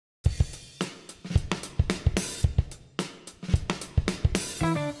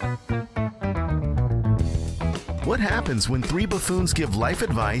What happens when three buffoons give life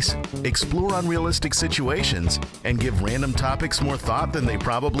advice, explore unrealistic situations, and give random topics more thought than they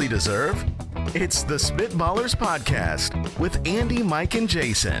probably deserve? It's the Spitballers Podcast with Andy, Mike, and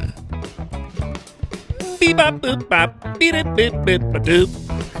Jason. Beep bop boop bop, beep it beep beep ba doop.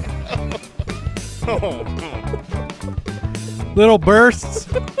 Little bursts.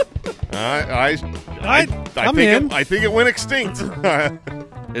 I think it went extinct.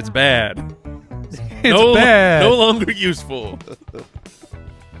 It's bad. It's bad. No longer useful.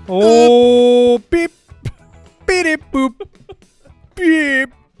 Oh, beep, beep, boop, beep.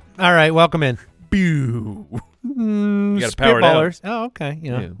 All right, welcome in. You gotta power it out. Spitballers. Oh, okay.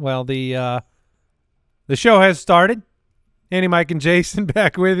 Yeah. Well, the show has started. Andy, Mike, and Jason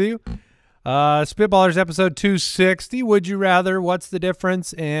back with you. Spitballers episode 260. Would you rather? What's the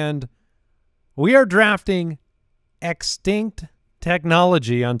difference? And we are drafting extinct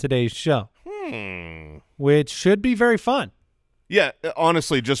technology on today's show, which should be very fun. Yeah,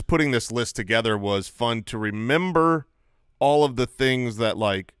 honestly, just putting this list together was fun to remember all of the things that,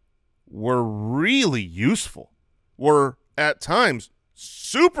 like, were really useful, were at times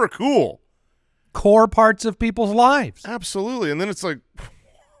super cool. Core parts of people's lives. Absolutely. And then it's like,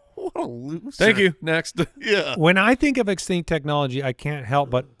 what a loser. Thank you. Next. Yeah. When I think of extinct technology, I can't help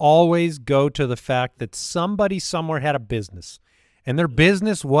but always go to the fact that somebody somewhere had a business, and their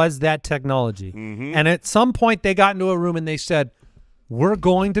business was that technology. And at some point, they got into a room and they said, "We're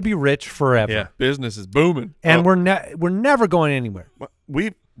going to be rich forever." Yeah, business is booming. And we're never going anywhere.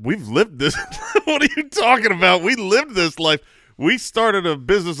 We've lived this. What are you talking about? We lived this life. We started a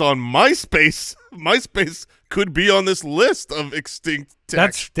business on MySpace. MySpace could be on this list of extinct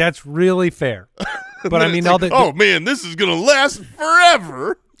tech. That's really fair. But I mean, all like, oh man, this is gonna last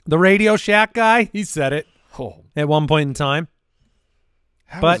forever. The Radio Shack guy, he said it at one point in time.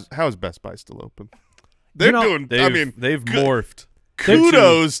 How is Best Buy still open? They're doing. They've morphed.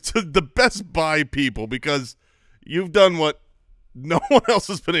 Kudos to the Best Buy people, because you've done what no one else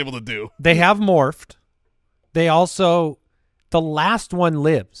has been able to do. They have morphed. They also, the last one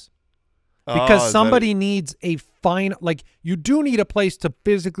lives. Because somebody needs a fine, like, you do need a place to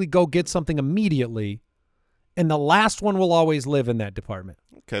physically go get something immediately, and the last one will always live in that department.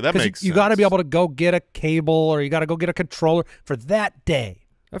 Okay, that makes sense. You got to be able to go get a cable, or you got to go get a controller for that day.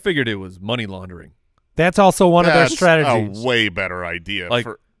 I figured it was money laundering. That's also one of their strategies. That's a way better idea. Like,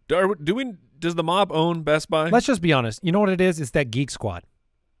 does the mob own Best Buy? Let's just be honest. You know what it is? It's that Geek Squad.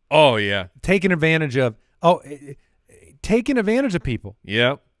 Oh, yeah. Taking advantage of people.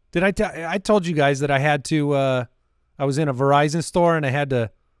 Yeah. Did I told you guys that I had to I was in a Verizon store and I had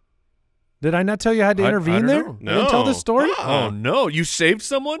to. Did I not tell you I had to intervene there? No. I didn't tell this story? Oh, no. You saved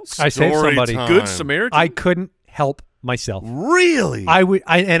someone? I saved somebody. Good Samaritan? I couldn't help myself. Really?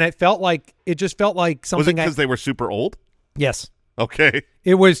 And it felt like something. Was it because they were super old? Yes. Okay.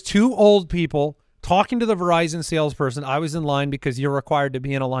 It was two old people talking to the Verizon salesperson. I was in line because you're required to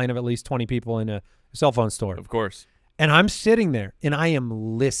be in a line of at least 20 people in a cell phone store. Of course. And I'm sitting there, and I am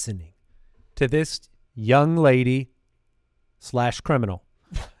listening to this young lady / criminal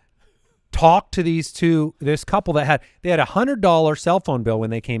talk to this couple that had a $100 cell phone bill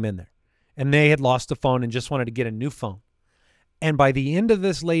when they came in there, and they had lost a phone and just wanted to get a new phone. And by the end of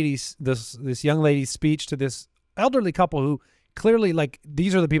this young lady's speech to this elderly couple, who clearly, like,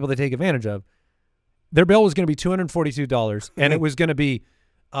 these are the people they take advantage of, their bill was going to be $242, and it was going to be,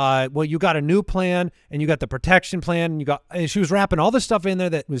 well, you got a new plan, and you got the protection plan, and she was wrapping all this stuff in there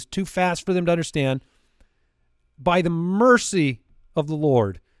that was too fast for them to understand. By the mercy of the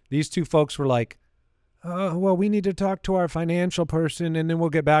Lord, these two folks were like, well, we need to talk to our financial person, and then we'll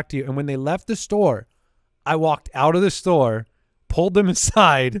get back to you. And when they left the store, I walked out of the store, pulled them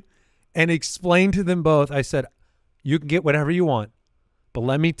aside, and explained to them both. I said, you can get whatever you want, but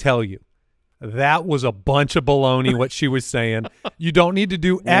let me tell you, that was a bunch of baloney, what she was saying. You don't need to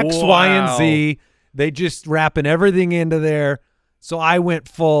do X, Y, and Z. They just wrapping everything into there. So I went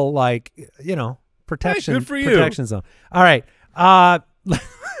full, like, protection. Hey, good for you. Protection zone. All right.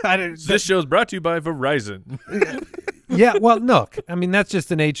 This show's brought to you by Verizon. Yeah, well, look, I mean, that's just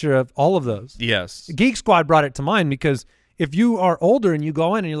the nature of all of those. Yes. Geek Squad brought it to mind because if you are older and you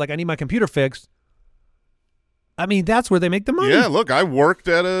go in and you're like, I need my computer fixed, I mean, that's where they make the money. Yeah, look, I worked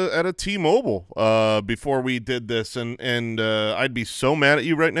at a T-Mobile before we did this, and I'd be so mad at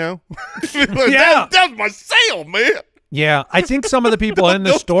you right now. Yeah. That's my sale, man. Yeah, I think some of the people in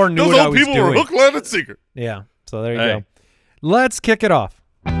the store knew what I was doing. Those old people were hook, line, and sinker. Yeah, so there you go. Let's kick it off.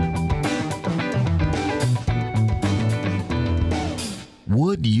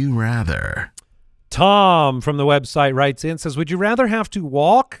 Would you rather? Tom from the website writes in, says, would you rather have to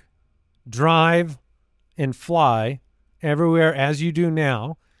walk, drive, and fly everywhere as you do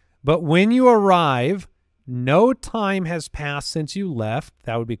now, but when you arrive, no time has passed since you left.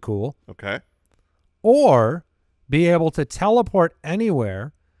 That would be cool. Okay. Or be able to teleport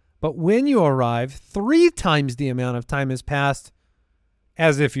anywhere, but when you arrive, 3 times the amount of time has passed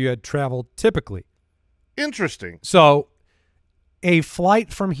as if you had traveled typically. Interesting. So a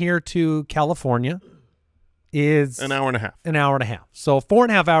flight from here to California is An hour and a half. an hour and a half. So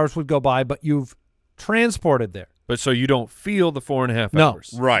 4.5 hours would go by, but you've transported there. But so you don't feel the 4.5 No.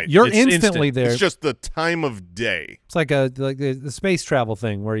 hours. Right. You're It's instantly instant. there. It's just the time of day. It's like the space travel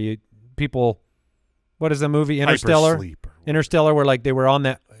thing where people. What is the movie Interstellar? Hypersleep. Interstellar, where like they were on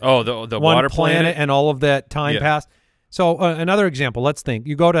that Oh, the one water planet and all of that time Yeah. passed. So another example. Let's think.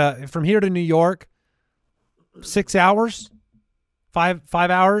 You go from here to New York, 6 hours, five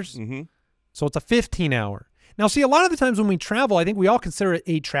hours. Mm-hmm. So it's a 15-hour. Now, see, a lot of the times when we travel, I think we all consider it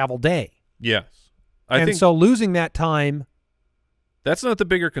a travel day. Yes. I And think so losing that time. that's not the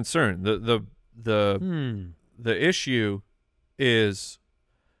bigger concern. The issue is,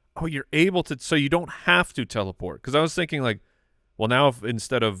 you're able to, so you don't have to teleport. Because I was thinking like, well, now if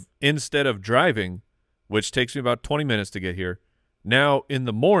instead of driving, which takes me about 20 minutes to get here, now in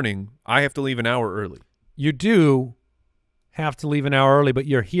the morning I have to leave an hour early. You do have to leave an hour early, but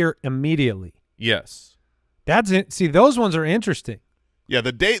you're here immediately. Yes. That's it. See, those ones are interesting. Yeah,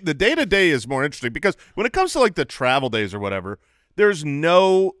 the day-to-day is more interesting because when it comes to like the travel days or whatever, there's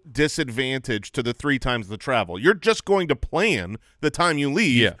no disadvantage to the 3 times the travel. You're just going to plan the time you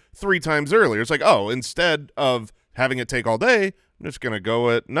leave 3 times earlier. It's like, oh, instead of having it take all day, I'm just going to go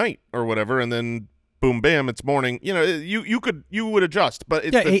at night or whatever, and then boom, bam, it's morning. You know, you would adjust, but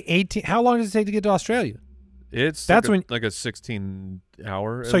it's 18. How long does it take to get to Australia? It's That's like a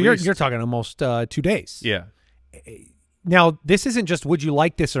 16-hour. So you're talking almost 2 days. Yeah. Now, this isn't just would you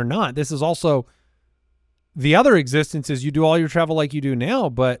like this or not. This is also the other existence is you do all your travel like you do now,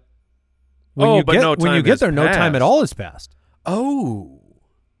 but when you get there, no time at all has passed. Oh.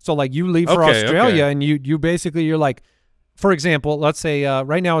 So like you leave for Okay, Australia okay. and you basically you're like, for example, let's say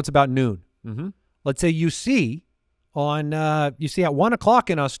right now it's about noon. Mm-hmm. Let's say you see at 1 o'clock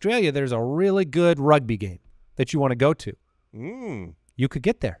in Australia there's a really good rugby game that you want to go to. You could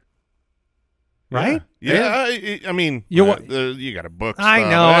get there. Right? Yeah, I mean, you got to book stuff. I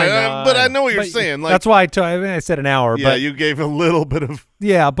know. But I know what you're saying. Like, that's why I said an hour. Yeah, but, you gave a little bit of.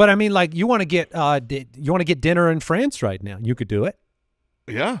 Yeah, but I mean, like, you want to get dinner in France right now. You could do it.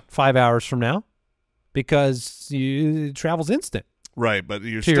 Yeah. 5 hours from now, because travel's instant. Right, but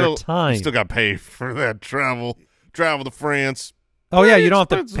you your time. still got to pay for that travel to France. Oh yeah, you don't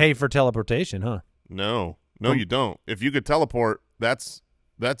have to pay for teleportation, huh? No, you don't. If you could teleport, that's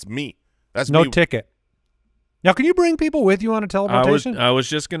me. That's no me. ticket. Now, can you bring people with you on a teleportation? I was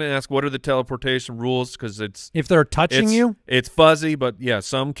just going to ask, what are the teleportation rules? Because if they're touching you, it's fuzzy. But yeah,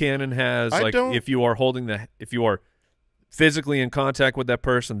 some canon has if you are physically in contact with that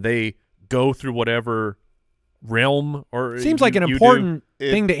person, they go through whatever realm or seems like an important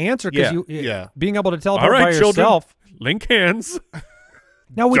thing to answer because being able to teleport by yourself. Link hands.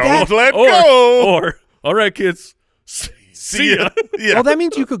 Now with Don't that, let go. Or all right, kids. See ya. Yeah. Well, that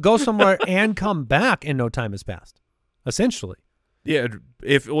means you could go somewhere and come back and no time has passed, essentially. Yeah,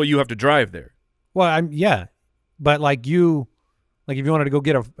 you have to drive there. Well, but if you wanted to go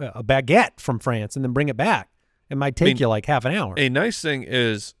get a baguette from France and then bring it back, it might take you like half an hour. A nice thing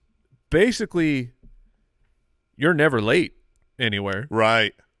is basically you're never late anywhere.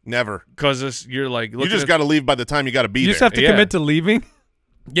 Right. Never. Because you're like You just got to leave by the time you got to be you there. just have to commit to leaving.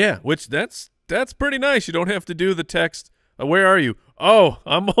 Yeah, which that's pretty nice. You don't have to do the text. Where are you? Oh,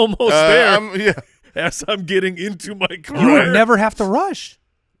 I'm almost there. As I'm getting into my car. You would never have to rush.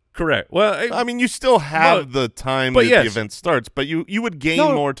 Correct. Well, I mean, you still have the time that the event starts, but you would gain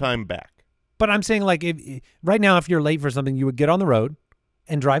more time back. But I'm saying, like, right now, if you're late for something, you would get on the road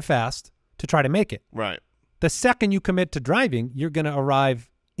and drive fast to try to make it. Right. The second you commit to driving, you're going to arrive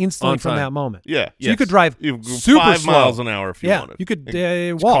instantly from that moment. Yeah. So you could drive super 5 slow. miles an hour if you wanted. You could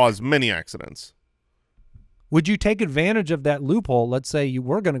It's walk. cause many accidents. Would you take advantage of that loophole? Let's say you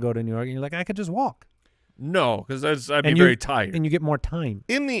were going to go to New York and you're like, I could just walk. No, because I'd be very tired. And you get more time.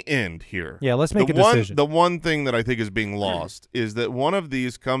 In the end here. Yeah, let's make a decision. The one thing that I think is being lost is that one of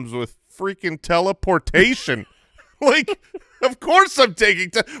these comes with freaking teleportation. Like, of course I'm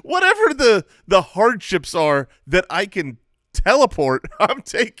taking whatever the hardships are that I can teleport, I'm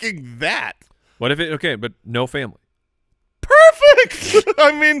taking that. What if but no family? Perfect.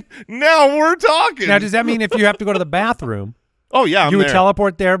 I mean, now we're talking. Now, does that mean if you have to go to the bathroom, oh yeah, you would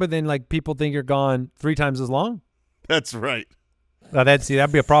teleport there, but then like people think you're gone 3 times as long? That's right.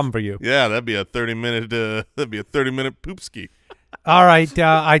 That'd be a problem for you. Yeah, that'd be a 30-minute poop ski. All right,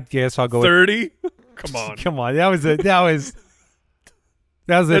 I guess I'll go 30. Come on. Come on, that's a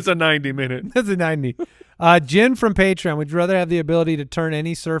That's a 90-minute. That's a 90. Jen from Patreon, would you rather have the ability to turn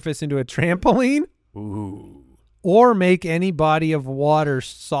any surface into a trampoline? Ooh. Or make any body of water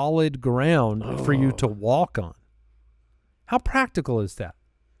solid ground for you to walk on? How practical is that?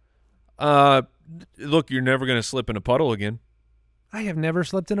 Look, you're never going to slip in a puddle again. I have never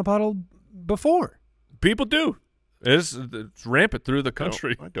slipped in a puddle before. People do. It's rampant through the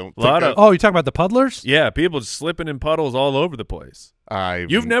country. I don't A lot think of Oh, you talking about the puddlers? yeah, people slipping in puddles all over the place.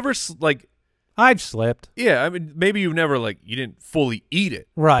 You've never like I've slipped. yeah. I mean, maybe you've never you didn't fully eat it,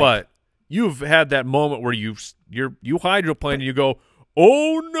 Right. But you've had that moment where you hydroplane and you go,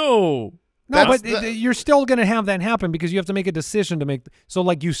 oh no. No, but you're still going to have that happen because you have to make a decision to make. So,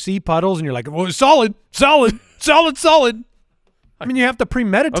 you see puddles and you're like, well, solid. I mean, you have to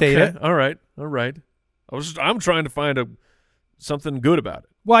premeditate Okay, it. all right. I'm trying to find something good about it.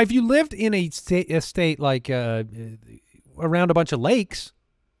 Well, if you lived in a state like around a bunch of lakes,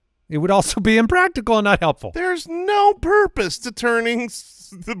 it would also be impractical and not helpful. There's no purpose to turning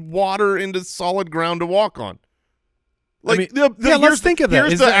the water into solid ground to walk on. let's here's think of that.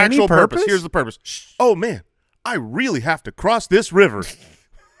 Here's Is the there any actual purpose? Here's the purpose. Oh, man, I really have to cross this river.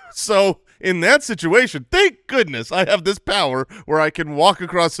 So in that situation, thank goodness I have this power where I can walk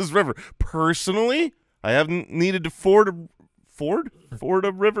across this river. Personally, I haven't needed to ford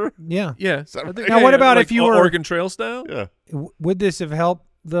a river. Yeah. Yeah. Is that I think- right? Now, what about if you were- Oregon Trail style? Yeah. Would this have helped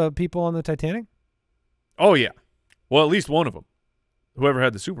the people on the Titanic? Oh yeah. Well, at least one of them. Whoever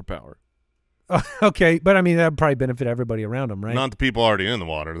had the superpower. Okay, but I mean that would probably benefit everybody around them, right? Not the people already in the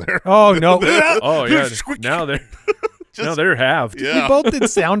water there. Oh no. Oh yeah. Now they're halved. Yeah. We both did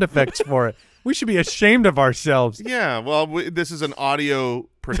sound effects for it. We should be ashamed of ourselves. Yeah, well, this is an audio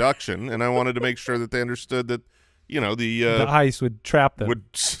production, and I wanted to make sure that they understood that, The ice would trap them. would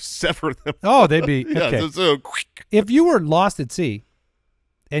sever them. Oh, they'd be Yeah, okay. so If you were lost at sea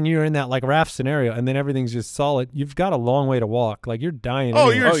and you're in that raft scenario and then everything's just solid, you've got a long way to walk. You're dying. Oh,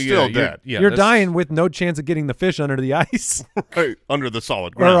 anyway. you're still dead. You're dying with no chance of getting the fish under the ice. Right, under the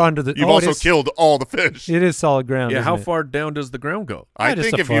solid ground. Or under the. You've oh, also killed all the fish. It is solid ground. Yeah. isn't How it? far down does the ground go? I Just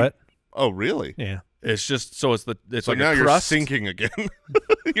think a if foot. you. Oh, really? Yeah. It's just so it's So like now a you're crust. sinking again.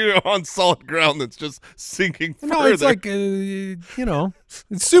 You're on solid ground that's just sinking further. No, it's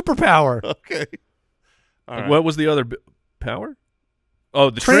it's superpower. Okay. All right. What was the other power? Oh,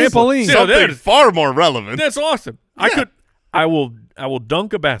 the Trampoline. See, Something far more relevant. that's awesome. Yeah. I will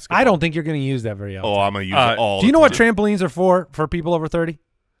dunk a basketball. I don't think you're going to use that very often. Oh, I'm going to use it all Do you the know what time. trampolines are for people over 30?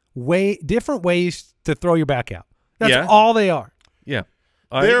 Different ways to throw your back out. That's Yeah. all they are. Yeah.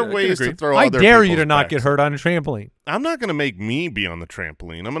 There are I can ways to agree. throw I other dare you people's to not backs. get hurt on a trampoline. I'm not going to make me be on the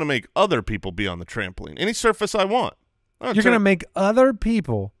trampoline. I'm going to make other people be on the trampoline. Any surface I want. You're going to make other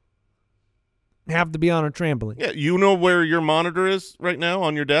people have to be on a trampoline. Yeah, you know where your monitor is right now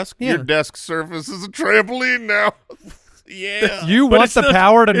on your desk? Yeah. Your desk surface is a trampoline now. Yeah. You But want it's the not-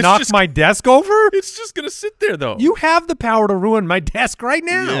 power to it's knock just- my desk over? It's just gonna sit there though. You have the power to ruin my desk right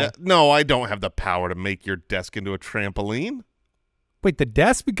now. Yeah. No, I don't have the power to make your desk into a trampoline. Wait, the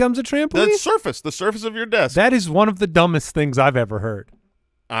desk becomes a trampoline? The surface of your desk. That is one of the dumbest things I've ever heard.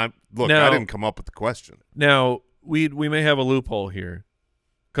 Look, Now- I didn't come up with the question. Now we may have a loophole here,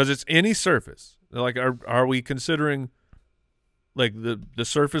 because it's any surface. Are we considering the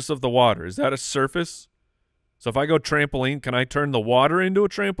surface of the water? Is that a surface? So if I go trampoline, can I turn the water into a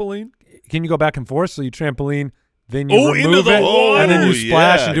trampoline? Can you go back and forth? So you trampoline, then you Oh, remove into the it, water. and then you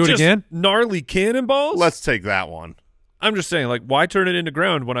splash Yeah. and do it Just again? gnarly cannonballs. Let's take that one. I'm just saying, why turn it into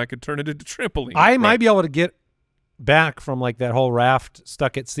ground when I could turn it into trampoline? I might be able to get back from that whole raft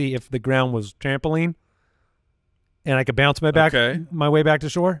stuck at sea if the ground was trampoline, and I could bounce my way back to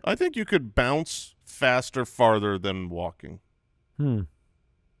shore. I think you could bounce faster, farther than walking.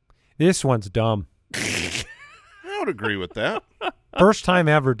 This one's dumb. I would agree with that. First time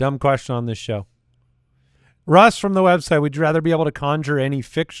ever dumb question on this show. Russ from the website, would you rather be able to conjure any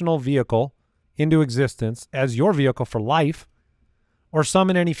fictional vehicle into existence as your vehicle for life, or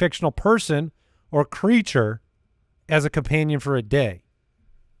summon any fictional person or creature as a companion for a day?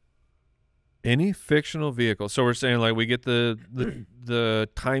 Any fictional vehicle. So we're saying we get the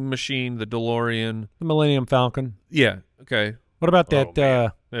time machine, the DeLorean. The Millennium Falcon. Yeah. Okay. What about Oh,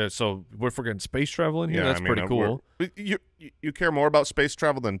 that? man. So if we're getting space travel in here, Yeah, that's I mean, pretty cool. You care more about space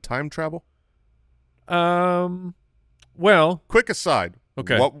travel than time travel? Well, Quick aside.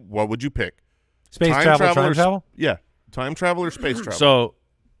 Okay. What would you pick? Space travel, time travel? Yeah. Time travel or space travel? so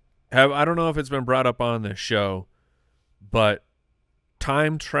I don't know if it's been brought up on this show, but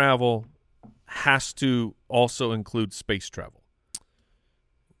time travel has to also include space travel.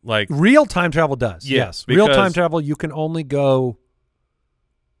 Like real time travel does. Yeah, yes. Real time because- travel, you can only go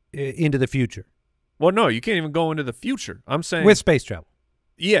into the future well, no, you can't even go into the future. I'm saying with space travel.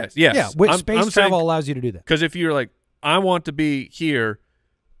 yes. Yeah, with I'm space saying- travel allows you to do that. Because if you're like, I want to be here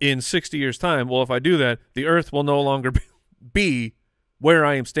in 60 years' time, well, if I do that, the Earth will no longer be where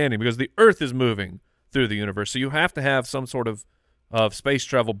I am standing because the Earth is moving through the universe. So you have to have some sort of space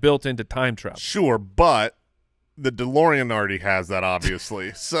travel built into time travel. Sure, but the DeLorean already has that,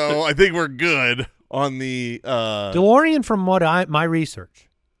 obviously. So I think we're good on the DeLorean, from what my research,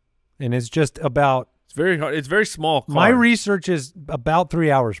 and it's just about It's very hard. It's very small. Car. my research is about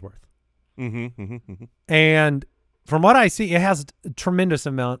 3 hours worth. And from what I see, it has a tremendous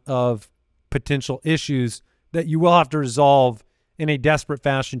amount of potential issues that you will have to resolve in a desperate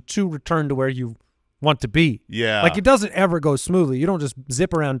fashion to return to where you want to be. Yeah. Like, it doesn't ever go smoothly. You don't just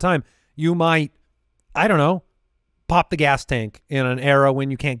zip around time. You might, I don't know, pop the gas tank in an era when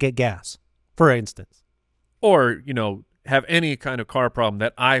you can't get gas, for instance. or have any kind of car problem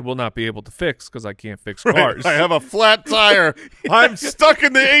that I will not be able to fix because I can't fix cars. I have a flat tire. I'm stuck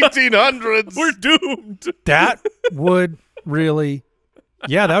in the 1800s. We're doomed. That would really,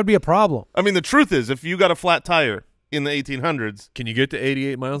 yeah, that would be a problem. I mean, the truth is, if you got a flat tire in the 1800s, Can you get to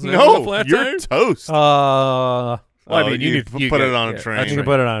 88 miles an hour with a no, flat you're tire? toast. Well, I mean, you need put it on a train. You can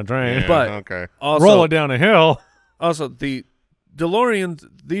put it on a train. Yeah, but- okay. Also, Roll it down a hill. Also, the DeLoreans,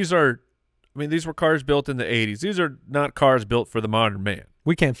 these were cars built in the 80s. These are not cars built for the modern man.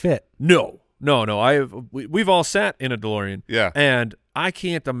 We can't fit. No. We've all sat in a DeLorean. Yeah. And I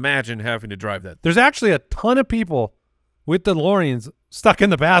can't imagine having to drive that. There's actually a ton of people with DeLoreans stuck in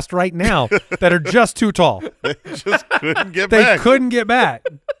the past right now that are just too tall. They just couldn't get They back. couldn't get back.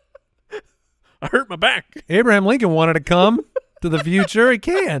 I hurt my back. Abraham Lincoln wanted to come to the future. He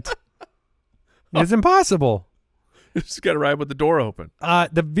can't. It's impossible. You just got to ride with the door open.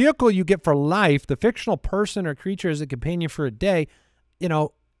 The vehicle you get for life, the fictional person or creature as a companion for a day,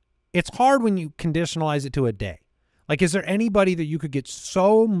 it's hard when you conditionalize it to a day. Like, is there anybody that you could get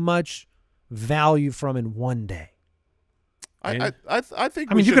so much value from in one day? I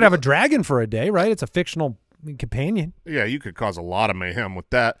think. I mean, you could have a dragon for a day, right? It's a fictional companion. Yeah, you could cause a lot of mayhem with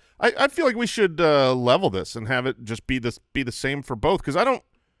that. I feel like we should level this and have it just be the same for both, because I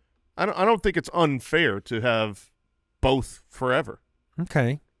don't think it's unfair to have both forever.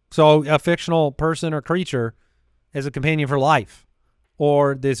 Okay. So a fictional person or creature as a companion for life,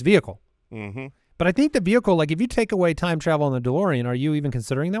 or this vehicle. Mm-hmm. But I think the vehicle, like, if you take away time travel on the DeLorean, are you even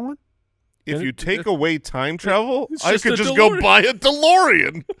considering that one? If you take away time travel, It's I just could a just go DeLorean. buy a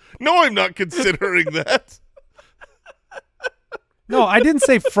DeLorean. No, I'm not considering that. No, I didn't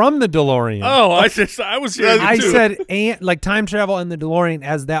say from the DeLorean. Oh, I was here. Yeah, I too. said like time travel and the DeLorean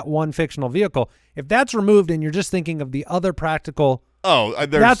as that one fictional vehicle. If that's removed and you're just thinking of the other practical,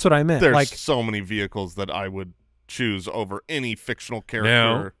 that's what I meant. There's Like, so many vehicles that I would choose over any fictional character.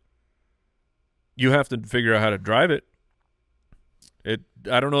 Now, you have to figure out how to drive it.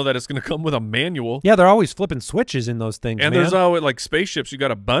 I don't know that it's going to come with a manual. yeah, they're always flipping switches in those things, And man. there's always like spaceships. You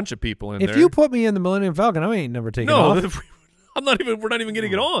got a bunch of people in if there. you put me in the Millennium Falcon, I ain't never taking no, off. I'm not even. We're not even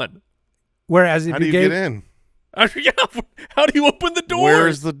getting it on. Whereas if how do you gave, get in? Yeah, how do you open the door?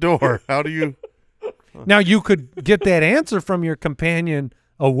 Where's the door? How do you? now you could get that answer from your companion,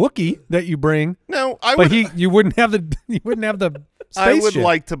 a Wookiee that you bring, No, but you wouldn't have the spaceship. I would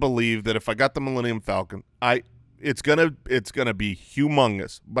like to believe that if I got the Millennium Falcon, it's gonna be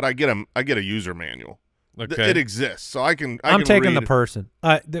humongous. But I get a user manual. Okay. It exists, so I can. I'm taking the read- person.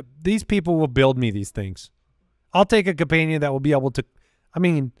 These people will build me these things. I'll take a companion that will be able to. I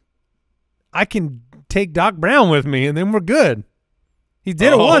mean, I can take Doc Brown with me, and then we're good. He did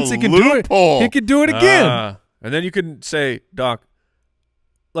it Oh, once. He can do it. loophole. He could do it again. And then you can say, Doc,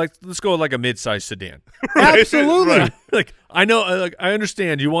 like, let's go with like a mid-sized sedan. Absolutely, Right. Like, I know, like, I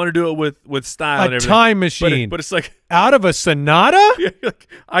understand you want to do it with style and a everything. time but machine but it's like, out of a Sonata. like,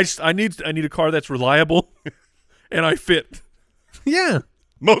 I need a car that's reliable, and I fit. Yeah,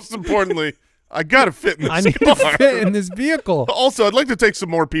 Most importantly, I gotta fit in this I need car. to fit in this vehicle. Also, I'd like to take some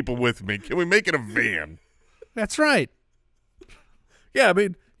more people with me. Can we make it a van? That's right. Yeah, I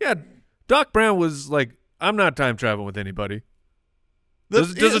mean, yeah, Doc Brown was like, I'm not time traveling with anybody.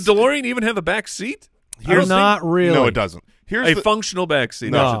 Does a DeLorean even have a back seat? Not really. No, it doesn't. Here's A the, functional back seat, I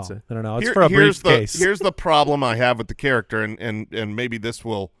No, should say. no. It's here- for a here's briefcase. Here's the problem I have with the character, and maybe this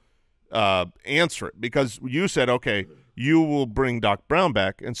will answer it, because you said, okay, you will bring Doc Brown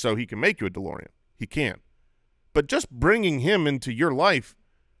back, and so he can make you a DeLorean. He can. But just bringing him into your life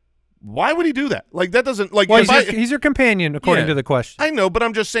Why would he do that? Like, that doesn't, like, Well, if he's your companion, according to the question. I know, but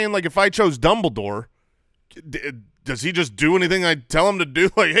I'm just saying, like, if I chose Dumbledore, does he just do anything I tell him to do?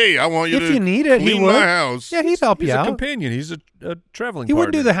 Like, hey, I want you if to you need it, clean he would. my house. Yeah, he'd help He's you a out. companion. He's a traveling He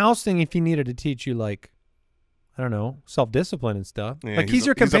wouldn't do partner. the house thing if he needed to teach you, like, I don't know, self-discipline and stuff. Yeah, like, he's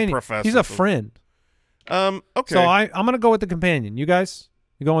your a- he's a companion. professor, He's a so- friend. Okay. So I'm going to go with the companion. You guys?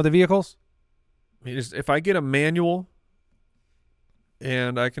 You going with the vehicles? If I get a manual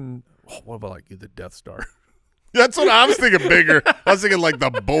and I can – what about, like, the Death Star? That's what I was thinking bigger. I was thinking, like, the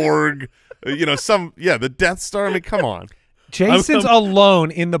Borg, the Death Star. I mean, come on. Jason's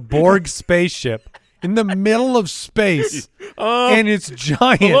alone in the Borg spaceship in the middle of space, and it's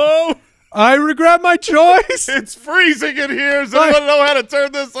giant. Hello? I regret my choice. It's freezing in here. Does anyone know how to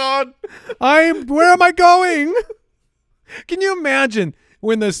turn this on? Where am I going? Can you imagine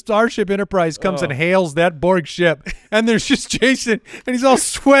when the Starship Enterprise comes and hails that Borg ship, and there's just Jason, and he's all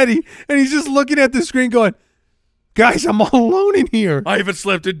sweaty, and he's just looking at the screen going, guys, I'm all alone in here. I haven't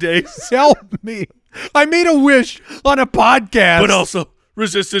slept in days. Help me. I made a wish on a podcast. But also,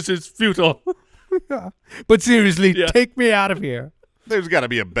 resistance is futile. But seriously, Yeah. take me out of here. There's got to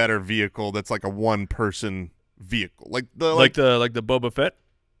be a better vehicle that's like a one-person vehicle, like the Like the Boba Fett?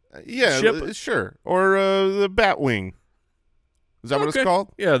 ship? Sure, or the Batwing. Is that what it's Okay. called?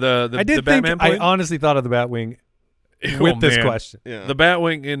 Yeah, the I did the think Batman I plane? honestly thought of the Batwing Oh, with this man. question. Yeah. The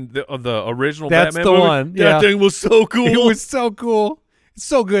Batwing in the original That's Batman the movie? one, That yeah. thing was so cool. It was so cool. It's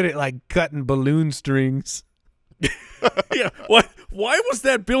so good at like cutting balloon strings. Yeah. Why was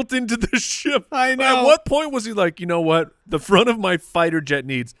that built into the ship? I know. At what point was he like, you know what? The front of my fighter jet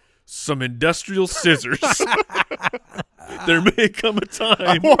needs some industrial scissors. There may come a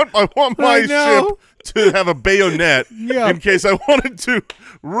I time. want my I know. ship to have a bayonet Yeah. in case I wanted to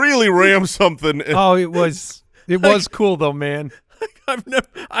really ram something. Oh, it was cool though, man.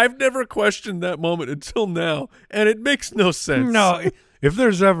 I've never questioned that moment until now, and it makes no sense. No, if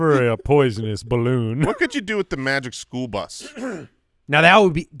there's ever a poisonous balloon. What could you do with the magic school bus? Now that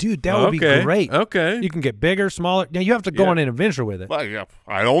would be, dude, that would be great. Okay. You can get bigger, smaller. Now you have to go Yeah. on an adventure with it. Well, yeah,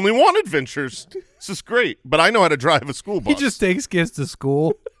 I only want adventures. This is great, but I know how to drive a school bus. He just takes kids to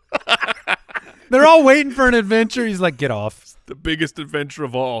school. They're all waiting for an adventure. He's like, get off. The biggest adventure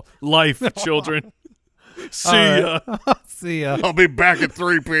of all. Life, children. See All ya. right. See ya. I'll be back at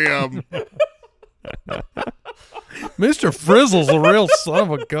 3 p.m. Mr. Frizzle's a real son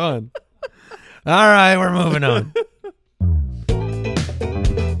of a gun. All right, we're moving on.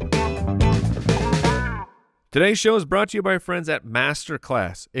 Today's show is brought to you by our friends at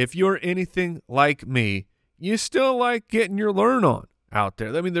Masterclass. If you're anything like me, you still like getting your learn on out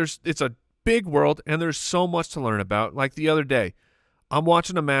there. I mean, it's a big world, and there's so much to learn about. Like the other day, I'm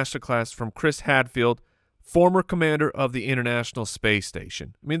watching a masterclass from Chris Hadfield, former commander of the International Space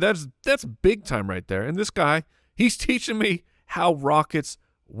Station. I mean, that's big time right there. And this guy, he's teaching me how rockets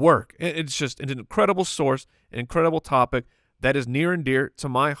work. And it's just an incredible source, an incredible topic that is near and dear to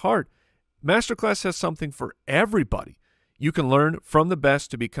my heart. Masterclass has something for everybody. You can learn from the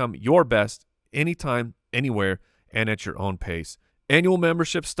best to become your best anytime, anywhere, and at your own pace. Annual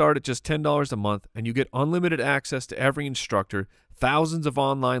memberships start at just $10 a month, and you get unlimited access to every instructor, thousands of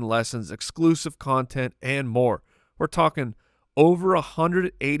online lessons, exclusive content, and more. We're talking over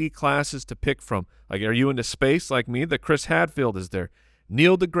 180 classes to pick from. Like, are you into space like me? The Chris Hadfield is there.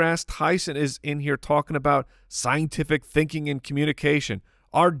 Neil deGrasse Tyson is in here talking about scientific thinking and communication.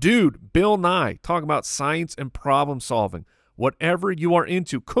 Our dude, Bill Nye, talking about science and problem solving. Whatever you are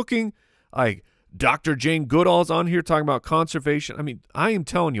into, cooking, like Dr. Jane Goodall's on here talking about conservation. I mean, I am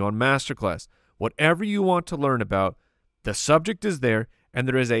telling you on Masterclass, whatever you want to learn about, the subject is there, and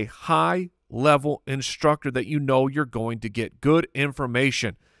there is a high-level instructor that you know you're going to get good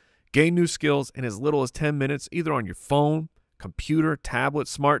information. Gain new skills in as little as 10 minutes, either on your phone, computer, tablet,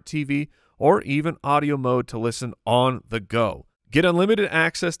 smart TV, or even audio mode to listen on the go. Get unlimited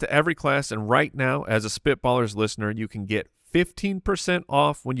access to every class, and right now, as a Spitballers listener, you can get 15%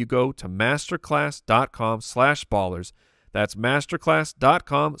 off when you go to masterclass.com/ballers. That's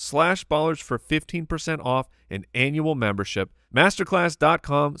masterclass.com/ballers for 15% off an annual membership.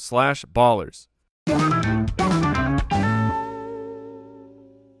 Masterclass.com/ballers.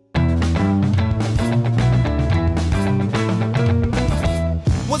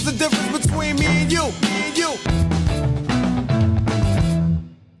 What's the difference between me and you? Me and you.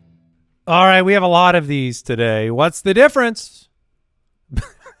 All right, we have a lot of these today. What's the difference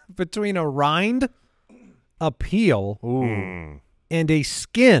between a rind, a peel, and a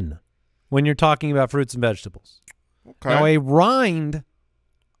skin when you're talking about fruits and vegetables? Okay. Now, a rind,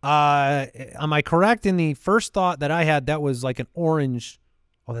 am I correct in the first thought that I had that was like an orange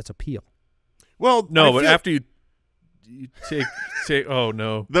Oh, that's a peel. Well, No, I but feel after you take. Oh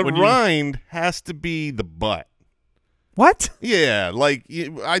no, the When you- rind has to be the butt. What? Yeah, like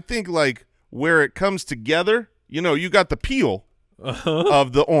I think like where it comes together. You got the peel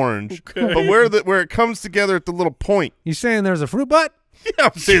of the orange, Okay. but where it comes together at the little point. You saying there's a fruit butt? Yeah,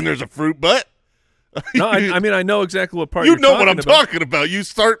 I'm saying there's a fruit butt. No, I mean I know exactly what part You you're know what I'm about. talking about. You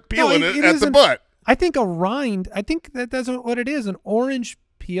start peeling it it at the isn't- butt. I think a rind. I think that's what it is. An orange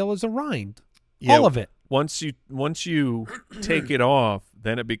peel is a rind. Yeah, All of it. Once you take it off,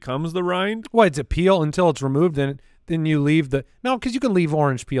 then it becomes the rind. What? It's a peel until it's removed, then you leave the because you can leave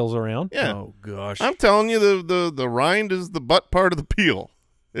orange peels around. Yeah, Oh gosh. I'm telling you, the rind is the butt part of the peel.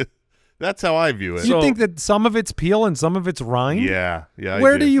 That's how I view it. You So- think that some of it's peel and some of it's rind? Yeah. I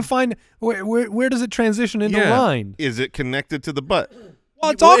Where do. do you find where does it transition into Yeah. rind? Is it connected to the butt?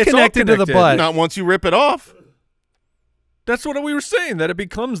 Well, it's Well, all it's all connected to the connected. butt. Not once you rip it off. That's what we were saying. That it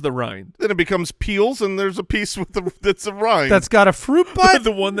becomes the rind. Then it becomes peels, and there's a piece that's a rind. That's got a fruit butt.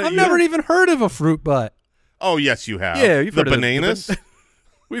 The one that I've you- never even heard of a fruit butt. oh yes, you have. Yeah, you've the heard of the bananas.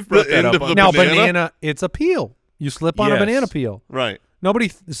 We've brought The that end up. of on- the Now, banana? banana, it's a peel. You slip on a Yes. banana peel. Right.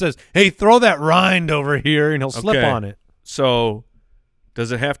 Nobody says, "Hey, throw that rind over here," and he'll slip Okay. on it. So,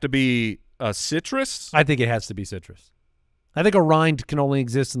 does it have to be a citrus? I think it has to be citrus. I think a rind can only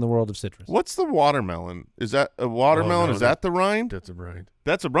exist in the world of citrus. What's the watermelon? Is that a watermelon? no, Is that the rind? That's a rind.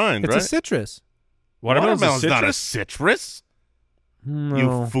 That's a rind, It's right? a citrus. Watermelon's not a citrus? citrus. No,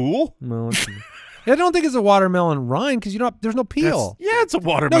 You fool. no. I don't think it's a watermelon rind because there's no peel. Yeah, it's a No,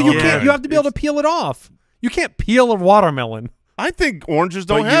 watermelon. you Yeah. can't. You have to be able to peel it off. You can't peel a watermelon. I think oranges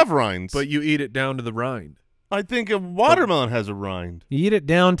don't But you- have rinds. But you eat it down to the rind. I think a watermelon has a rind. You eat it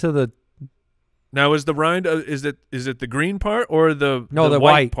down to the Now, is the rind is it the green part or the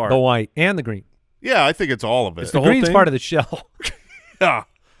white part? the white and the green. Yeah, I think it's all of it. It's The the whole green's thing? part of the shell. yeah,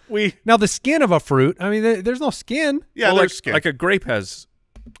 Now the skin of a fruit. I mean, there's no skin. yeah. Well, there's like, skin. like a grape has.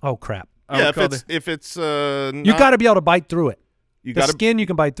 Oh crap! I yeah, would if call it's You got to be able to bite through it. you The got skin you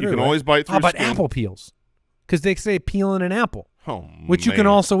can bite through. can right? always bite How through about skin. apple peels? Because they say peeling an apple, Oh, which you can man.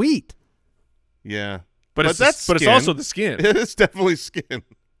 also eat. Yeah, but it's that's but it's skin. also the skin. It's definitely skin.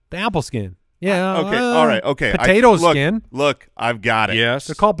 The apple skin. Yeah. Okay, all right, okay. Potato look, skin. Look, I've got it. Yes.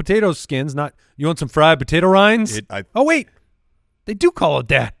 They're called potato skins. Not. You want some fried potato rinds? Oh wait, they do call it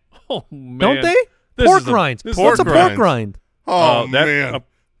that, Oh man. don't they? This Pork is a- rinds. this is What's a pork pork rinds. rind? Oh, that- man.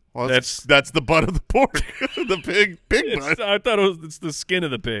 Well, that's the butt of the pork, the pig butt. I thought it's the skin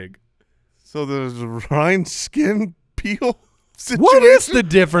of the pig. So there's a rind skin peel situation. What is the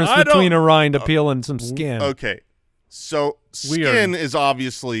difference I don't- between a rind, a peel, and some skin? Okay, so We are- skin is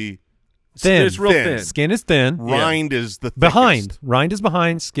obviously Thin. It's real Thin. thin. Skin is thin. rind is the thickest. Behind. Rind is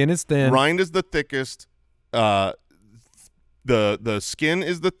behind. Skin is thin. Rind is the thickest. The skin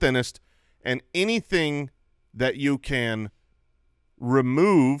is the thinnest, and anything that you can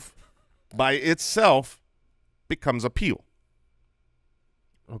remove by itself becomes a peel.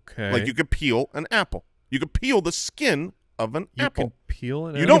 Okay. Like you could peel an apple. You could peel the skin of an You apple. can peel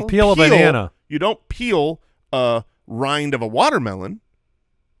an You apple? don't peel a banana. You don't peel a rind of a watermelon,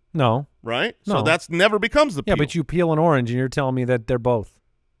 No. right? No. So that's never becomes the Yeah, peel. but you peel an orange, and you're telling me that they're both.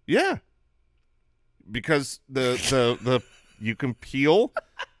 Yeah. Because the you can peel.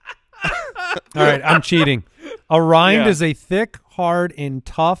 All right, I'm cheating. A rind Yeah. is a thick, hard, and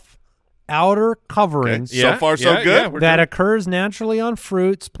tough outer covering Okay. So far, so good? Yeah, we're that good. occurs naturally on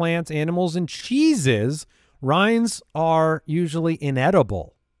fruits, plants, animals, and cheeses. Rinds are usually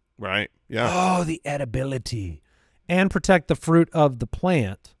inedible. Right. Yeah. Oh, the edibility. And protect the fruit of the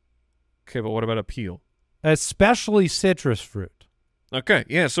plant, Okay, but what about a peel? especially citrus fruit. Okay,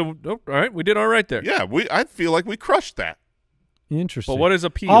 yeah. So all right, we did all right there. Yeah, I feel like we crushed that. Interesting. But what is a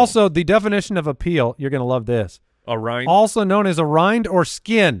peel? Also, the definition of a peel, you're going to love this, a rind. also known as a rind or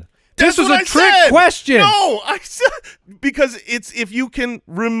skin. This That's was what a I trick said. question. No, I said because it's if you can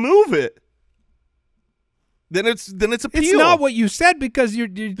remove it, then it's a peel. It's not what you said because you're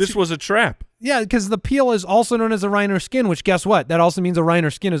This was a trap. yeah, because the peel is also known as a rind or skin, which guess what? That also means a rind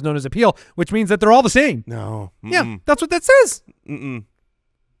or skin is known as a peel, which means that they're all the same. No. Yeah, Mm-mm. that's what that says. Mm-mm.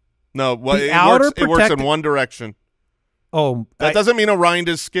 No. Well, The it outer works. It works in protected- one direction. Oh, That doesn't mean a rind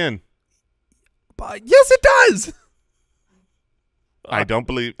is skin. yes, it does. I don't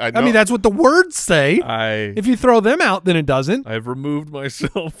believe. I I mean, that's what the words say. If you throw them out, then it doesn't. I've removed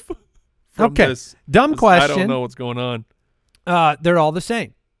myself from Okay, this. dumb 'cause I don't question. know what's going on. They're all the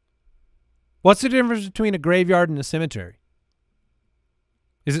same. What's the difference between a graveyard and a cemetery?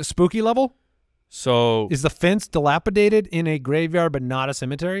 Is it spooky level? So Is the fence dilapidated in a graveyard but not a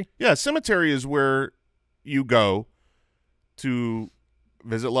cemetery? Yeah, cemetery is where you go to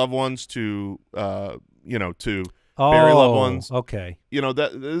visit loved ones, to to Oh, bury loved ones. okay.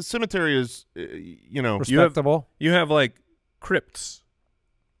 That the cemetery is, Respectable. You have like crypts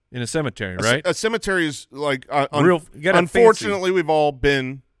in a cemetery, right? A cemetery is like You gotta have unfortunately, we've all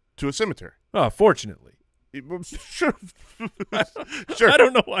been to a cemetery. Oh, fortunately. Sure, sure. I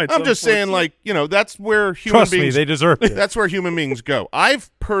don't know why. I'm just saying, like, that's where human Trust beings. me, they deserve it. That's where human beings go.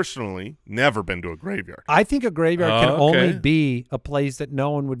 I've personally never been to a graveyard. I think a graveyard can Okay. only be a place that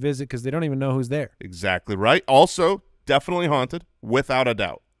no one would visit because they don't even know who's there. Exactly right. Also, definitely haunted, without a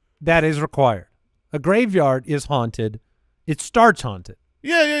doubt. That is required. A graveyard is haunted. It starts haunted.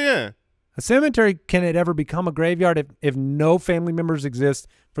 Yeah. A cemetery, can it ever become a graveyard if no family members exist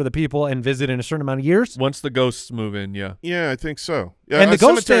for the people and visit in a certain amount of years? Once the ghosts move in, yeah. Yeah, I think so. Yeah, And the a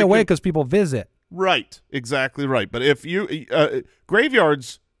ghosts stay cemetery away can- because people visit. Right. Exactly right. But if you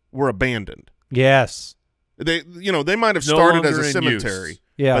graveyards were abandoned. Yes. They might have No started as longer a in cemetery. use.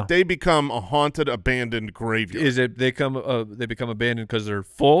 Yeah. But they become a haunted, abandoned graveyard. Is it they become abandoned because they're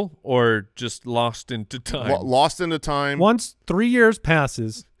full or just lost into time? Lost into time. Once 3 years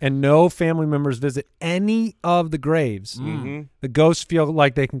passes and no family members visit any of the graves, the ghosts feel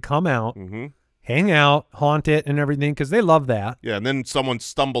like they can come out, hang out, haunt it and everything because they love that. Yeah, and then someone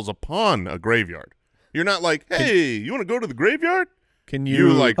stumbles upon a graveyard. You're not like, hey, you want to go to the graveyard? Can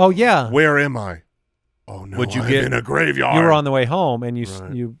You like, Oh, yeah. where am I? Oh, no, Would you I'm get- in a graveyard. You were on the way home and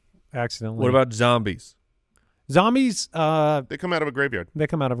Right. you accidentally. What about zombies? zombies? They come out of a graveyard. They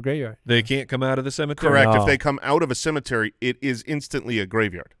come out of a graveyard. They can't come out of the cemetery. Correct. No. If they come out of a cemetery, it is instantly a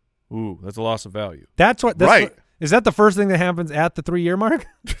graveyard. Ooh, that's a loss of value. That's what. Right. Is that the first thing that happens at the 3 year mark?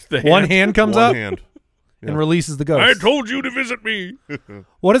 The One hand comes One up hand. and releases the ghost. I told you to visit me.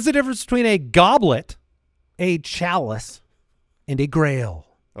 What is the difference between a goblet, a chalice, and a grail?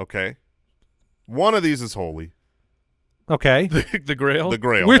 Okay. One of these is holy. Okay. The Grail. The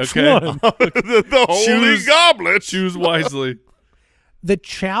grail. Which Okay. one? the holy Choose- goblet. Choose wisely. The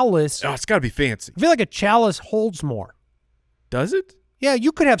chalice. Oh, it's got to be fancy. I feel like a chalice holds more. Does it? Yeah,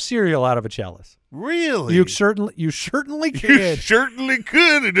 you could have cereal out of a chalice. Really? You certainly You could. certainly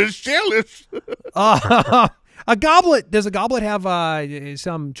could in a chalice. A goblet. Does a goblet have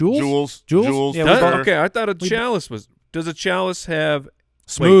some jewels? Jewels. Yeah, for we sure. both- Okay, I thought a chalice was. Does a chalice have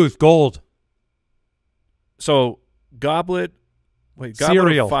Smooth gold. So goblet. Wait, goblet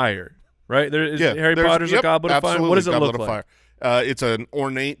Cereal. of fire. Right? There is Yeah, Harry there's- Potter's a yep, goblet of fire. absolutely, What does it goblet look of like? Fire. It's an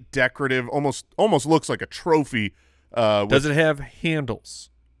ornate, decorative, almost looks like a trophy. Does it have handles?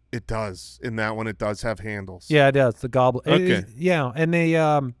 It does. In that one, it does have handles. Yeah, it does. The goblet. It Okay. is- yeah, and they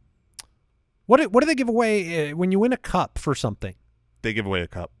what do they give away when you win a cup for something? They give away a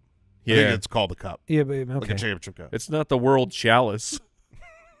cup. I Yeah. think it's called a cup. Yeah, but- Like a okay. championship cup. It's not the world chalice.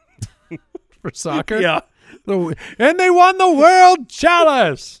 For soccer. Yeah. And they won the world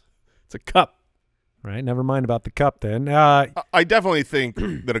chalice. It's a cup. Right. Never mind about the cup then. I definitely think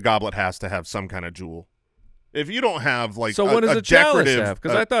that a goblet has to have some kind of jewel. If you don't have like So what does a chalice decorative, have?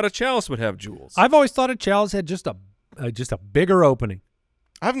 Because I thought a chalice would have jewels. I've always thought a chalice had just a bigger opening.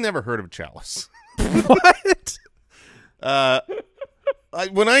 I've never heard of a chalice. What?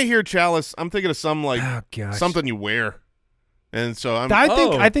 When I hear chalice, I'm thinking of some like Oh, gosh. something you wear, and so I'm.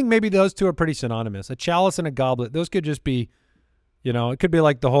 I think maybe those two are pretty synonymous. A chalice and a goblet. Those could just be, it could be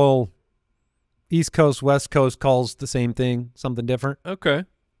like the whole East Coast, West Coast calls the same thing, something different. Okay.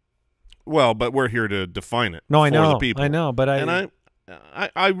 well, but we're here to define it. No, I for know. the people. I know, but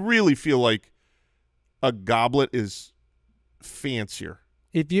I really feel like a goblet is fancier.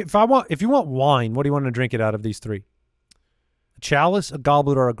 if you want wine, what do you want to drink it out of these three? A chalice, a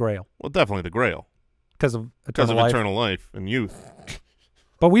goblet, or a grail? Well, definitely the Grail Because of because of life. eternal life and youth.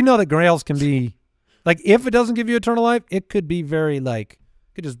 But we know that grails can be like, if it doesn't give you eternal life, it could be very like,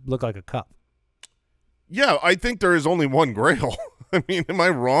 it could just look like a cup. Yeah, I think there is only one Grail. I mean, am I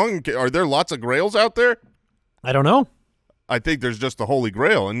wrong? Are there lots of Grails out there? I don't know. I think there's just the Holy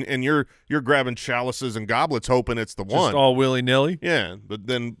Grail, and you're grabbing chalices and goblets, hoping it's the Just one. all willy nilly. Yeah, but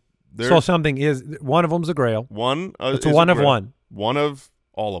then there's So something is, one of them's a grail. one. It's is one a of Grail. one. One of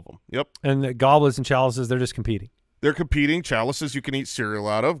all of them. Yep, And the goblets and chalices, they're just competing. they're competing. Chalices you can eat cereal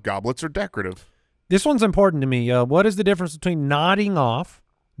out of. Goblets are decorative. This one's important to me. What is the difference between nodding off,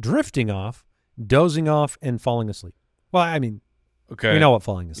 drifting off, dozing off, and falling asleep? Well, I mean, Okay. we know what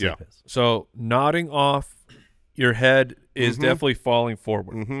falling asleep Yeah. is. So nodding off, your head is Mhm. definitely falling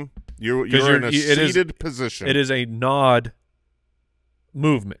forward. Mm-hmm. You're you're- in a it is- seated position. It is a nod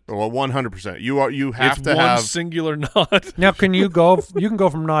movement. Well, 100%. You have It's to one have. singular nod. Now, can you go? You can go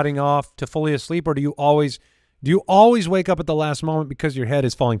from nodding off to fully asleep, or do you always wake up at the last moment because your head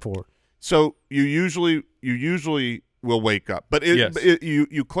is falling forward? So you usually will wake up. But Yes.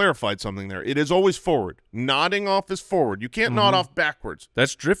 You clarified something there. It is always forward. Nodding off is forward. You can't nod off backwards.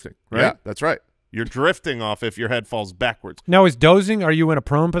 That's drifting, right? Yeah, that's right. You're drifting off if your head falls backwards. Now, is dozing, are you in a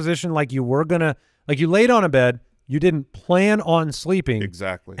prone position like you were going to, like you laid on a bed, you didn't plan on sleeping.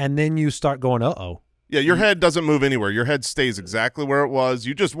 Exactly. And then you start going, uh-oh. Yeah, your head doesn't move anywhere. Your head stays exactly where it was.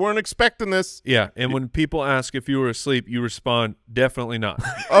 You just weren't expecting this. Yeah, and when people ask if you were asleep, you respond, definitely not.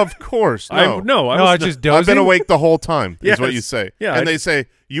 Of course. I No. was just dozing. I've been awake the whole time, Yes. is what you say. Yeah, and they say,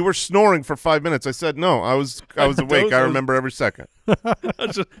 you were snoring for 5 minutes. I said, no, I was awake. I remember every second.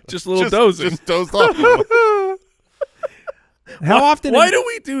 just a little dozing. Just dozed off. How often? Why do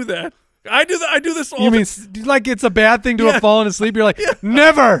we do that? I do this all you the mean like it's a bad thing to Yeah. have fallen asleep? You're like,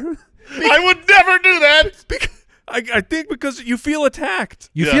 never. I would never do that. I think because you feel attacked.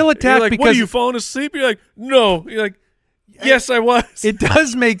 You Yeah. feel You're attacked like, because what, are you falling asleep? You're like, no. You're like, yes, I was. it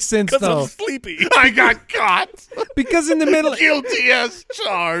does make sense, Because though. I'm sleepy. I got caught. Because in the middle, Guilty as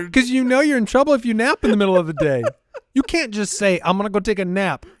charged. because you know you're in trouble if you nap in the middle of the day. You can't just say, I'm going to go take a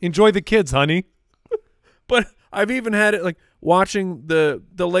nap. Enjoy the kids, honey. But I've even had it like watching the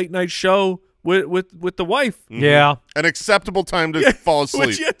late night show with the wife. Yeah. An acceptable time to fall asleep.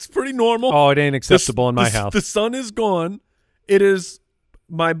 Which, yeah, it's pretty normal. Oh, it ain't acceptable in my The- house. The sun is gone. It is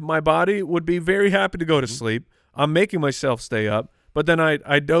my body would be very happy to go to sleep. I'm making myself stay up, but then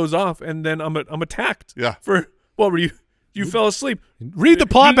I doze off and then I'm attacked. Yeah. For what were you? You fell asleep. Read the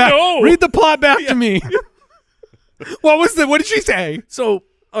plot back. No. Read the plot back to me. What did she say? So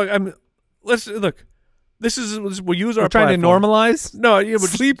let's look. We'll use our We're trying to platform. normalize? No, yeah, but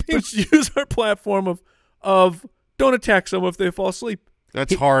Sleeping? let's use our platform of don't attack someone if they fall asleep.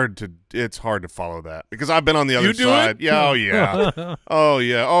 It's hard to follow that because I've been on the other You do side. it? Yeah, oh yeah. Oh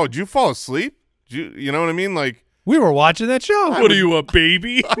yeah. Oh, did you fall asleep? You know what I mean? Like We were watching that show. What are you, a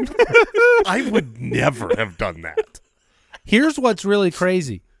baby? I would never have done that. Here's what's really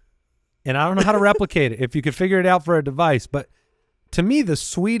crazy, and I don't know how to replicate it if you could figure it out for a device, but to me, the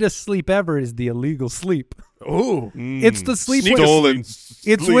sweetest sleep ever is the illegal sleep. Oh, It's the sleep when Stolen it's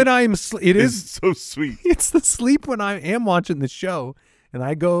sleep when I'm it is is so sweet. it's the sleep when I am watching the show and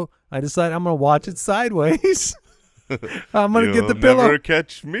I decide I'm going to watch it sideways. I'm going to get the You'll pillow. Never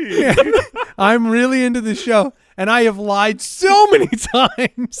catch me. I'm really into the show, and I have lied so many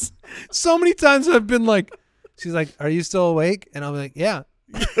times. So many times I've been like, she's like, "Are you still awake?" And I'm like, "Yeah."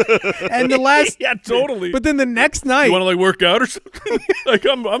 And the last, yeah, totally. but then the next night, you want to like work out or something? Like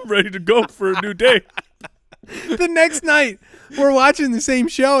I'm ready to go for a new day. the next night, we're watching the same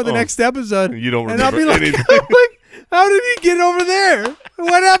show. The Oh, next episode, you don't and I'll be remember like, anything. I'm like, how did he get over there?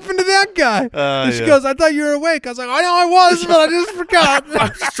 What happened to that guy? And she yeah. goes, "I thought you were awake." I was like, "I know I was, but I just forgot." I'm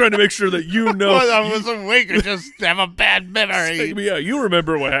just trying to make sure that you know. I was awake. I just have a bad memory. Yeah, you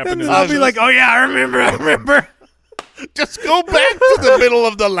remember what happened. And in then I'll this. be like, "Oh yeah, I remember." Just go back to the middle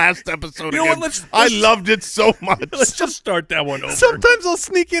of the last episode You know again. what, let's- I loved it so much. Let's just start that one over. Sometimes I'll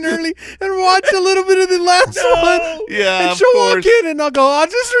sneak in early and watch a little bit of the last one. Yeah, And of she'll course. walk in and I'll go, "I'll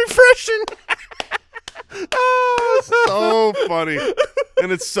just refreshing." So funny.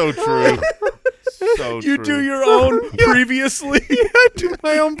 And it's so true. So You true. do your own previously. I do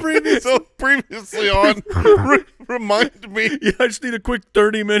my own previous. So previously on, remind me. Yeah, I just need a quick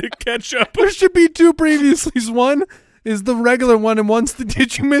 30-minute catch up. There should be two previouslys. One is the regular one, and one's the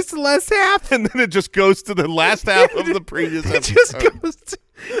 "Did you miss the last half?" And then it just goes to the last half of the previous It episode. just goes to,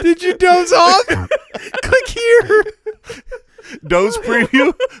 "Did you doze off?" Click here. Doze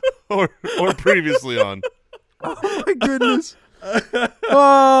preview or previously on. Oh my goodness.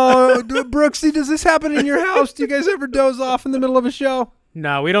 Oh, Brooksy, does this happen in your house? Do you guys ever doze off in the middle of a show?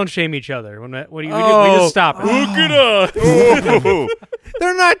 No, we don't shame each other. We just stop it. Look at us. Ooh.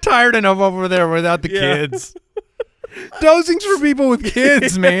 They're not tired enough over there without the Yeah. kids. Dozing's for people with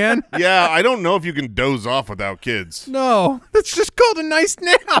kids, man. Yeah, I don't know if you can doze off without kids. No, that's just called a nice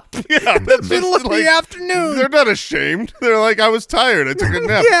nap. Yeah, that's Middle just of like, the afternoon. They're not ashamed. They're like, I was tired. I took a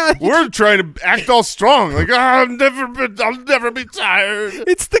nap. Yeah. We're trying to act all strong. Like, I'll never be tired.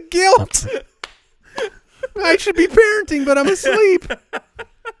 It's the guilt. I should be parenting, but I'm asleep.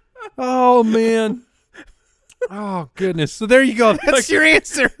 Oh, man. Oh, goodness. So there you go. That's your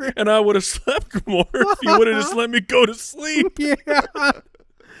answer. And I would have slept more if you would have just let me go to sleep. Yeah.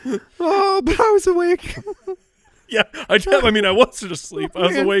 Oh, but I was awake. Yeah, I wasn't asleep. I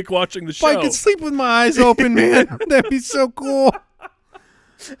was Man. awake watching the If I show. could sleep with my eyes open, man, that'd be so cool.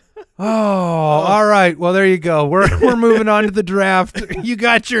 Oh, all right. Well, there you go. We're moving on to the draft. You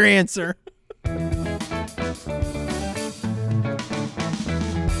got your answer.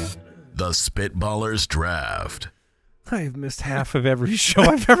 The Spitballers Draft. I have missed half of every show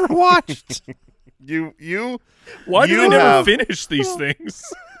I've ever watched. Why do you they never have- finish these things?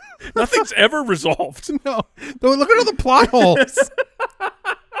 Nothing's ever resolved. No, look at all the plot holes.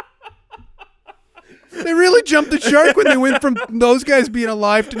 They really jumped the shark when they went from those guys being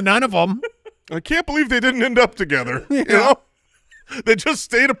alive to none of them. I can't believe they didn't end up together. You know, they just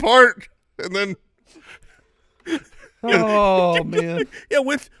stayed apart, and then Oh man, Yeah,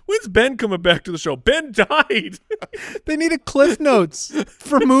 when's Ben coming back to the show? Ben died. they needed cliff notes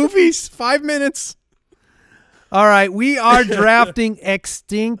for movies. 5 minutes. All right, we are drafting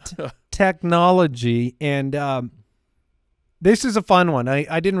extinct technology, and this is a fun one.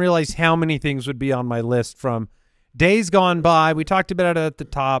 I didn't realize how many things would be on my list from days gone by. We talked about it at the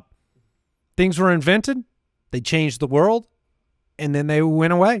top. Things were invented, they changed the world, and then they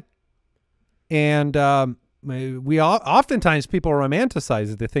went away. And oftentimes people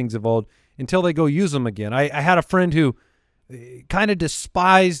romanticize the things of old until they go use them again. I had a friend who kind of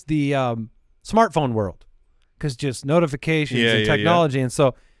despised the smartphone world because just notifications and technology. And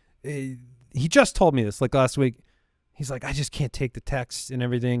so he just told me this like last week. He's like, I just can't take the texts and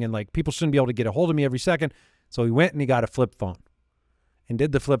everything, and like people shouldn't be able to get a hold of me every second. So he went and he got a flip phone and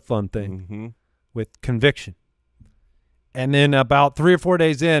did the flip phone thing with conviction. And then about 3 or 4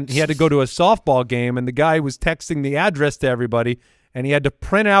 days in, he had to go to a softball game, and the guy was texting the address to everybody, and he had to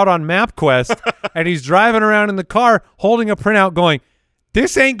print out on MapQuest, and he's driving around in the car holding a printout going,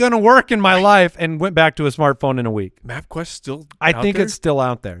 this ain't going to work in my life, and went back to a smartphone in a week. MapQuest still I out think there? it's still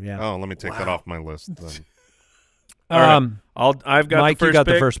out there, yeah. oh, let me take that off my list. Then. All right. I've got Mike, the first you got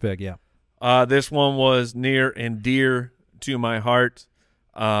pick. the first pick, yeah. This one was near and dear to my heart.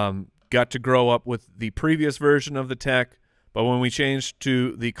 Got to grow up with the previous version of the tech, but when we changed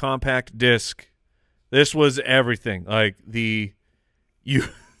to the compact disc, this was everything. Like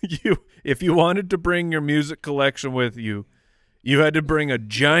if you wanted to bring your music collection with you, you had to bring a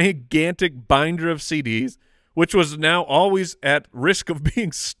gigantic binder of CDs, which was now always at risk of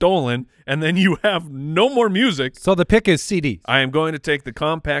being stolen, and then you have no more music. So the pick is CDs. I am going to take the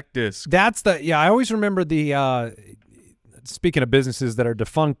compact disc. That's the I always remember the speaking of businesses that are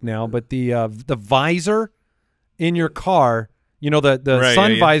defunct now, but the visor in your car, you know, the Right,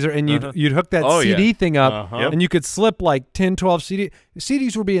 sun yeah. visor, and you'd hook that Oh, CD yeah. thing up, Yep. and you could slip like 10, 12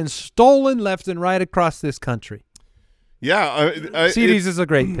 CDs were being stolen left and right across this country. Yeah, CDs is a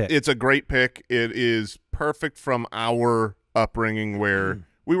great pick. It's a great pick. It is perfect from our upbringing where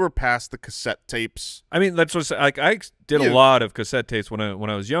we were past the cassette tapes. I mean, that's what like I did a Yeah. lot of cassette tapes when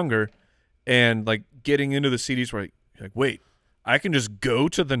I was younger, and like getting into the CDs where like wait, I can just go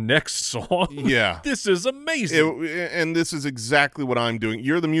to the next song. Yeah. This is amazing. And this is exactly what I'm doing.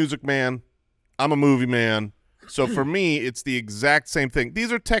 You're the music man. I'm a movie man. So for me, it's the exact same thing.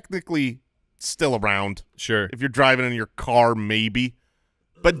 These are technically still around. Sure. If you're driving in your car, maybe.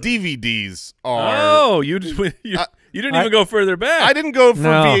 But DVDs are. Oh, you didn't even go further back. I didn't go for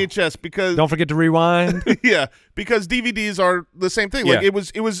No. VHS because Don't forget to rewind. yeah, because DVDs are the same thing. Like Yeah.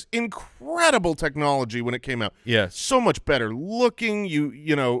 it was incredible technology when it came out. Yes. So much better looking. You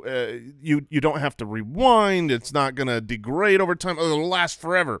don't have to rewind. It's not going to degrade over time. It'll last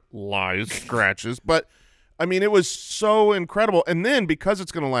forever. Lies, scratches. But I mean, it was so incredible. And then because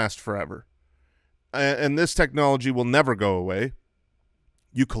it's going to last forever, and this technology will never go away,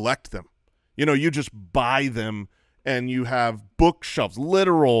 you collect them. You know, you just buy them, and you have bookshelves,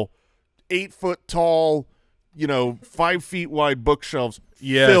 literal 8-foot tall, 5 feet wide bookshelves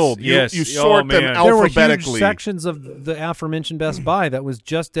filled. Yes. You Oh, sort them man. There were huge alphabetically. sections of the aforementioned Best Buy that was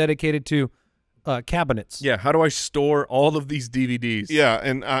just dedicated to cabinets. Yeah. How do I store all of these DVDs? Yeah,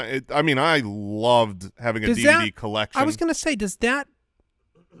 and I loved having a Does DVD that- collection. I was going to say, does that,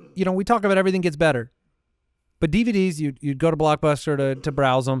 we talk about everything gets better, but DVDs, you'd go to Blockbuster to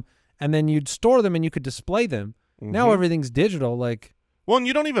browse them, and then you'd store them and you could display them. Now everything's digital. Like, Well, and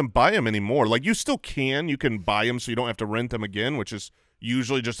you don't even buy them anymore. Like, you still can. You can buy them so you don't have to rent them again, which is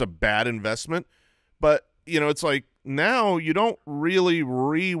usually just a bad investment. But, it's like now you don't really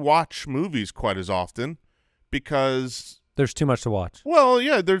re-watch movies quite as often because, there's too much to watch. well,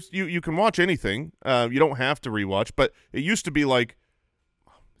 yeah, you can watch anything. You don't have to rewatch. But it used to be like,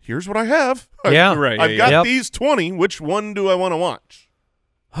 here's what I have. Yeah. Right. I've got Yep. these 20. Which one do I want to watch?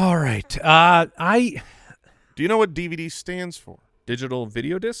 All right. Do you know what DVD stands for? Digital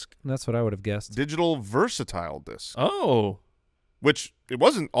video disc? That's what I would have guessed. Digital Versatile Disc. Oh. Which it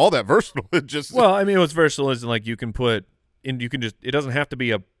wasn't all that versatile. It just Well, I mean, what's versatile is like it doesn't have to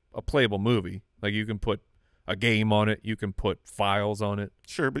be a playable movie. Like you can put a game on it. You can put files on it.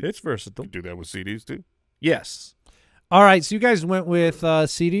 sure, but It's versatile. you do that with CDs too. Yes. All right. So you guys went with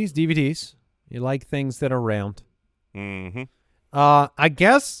CDs, DVDs. You like things that are round. Mm-hmm. I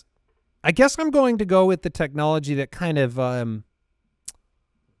guess I guess I'm going to go with the technology that kind of, I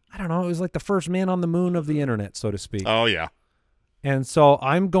don't know, it was like the first man on the moon of the internet, so to speak. Oh, yeah. And so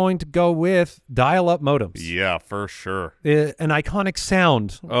I'm going to go with dial-up modems. Yeah, for sure. An iconic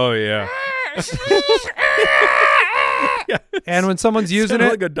sound. Oh yeah. And when someone's using Sounded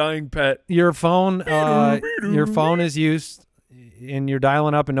it, like a dying pet. your phone is used, and you're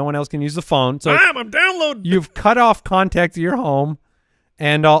dialing up, and no one else can use the phone. So I'm downloading. you've cut off contact to your home.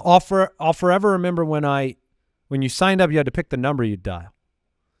 And I'll forever remember when you signed up, you had to pick the number you'd dial.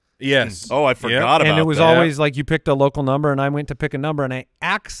 Yes. Oh, I forgot about And it was that. always like you picked a local number, and I went to pick a number, and I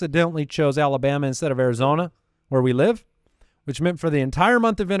accidentally chose Alabama instead of Arizona, where we live, which meant for the entire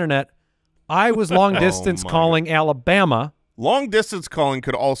month of internet, I was long distance calling Alabama. Long distance calling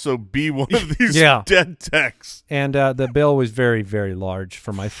could also be one of these Yeah. dead texts. And the bill was very, very large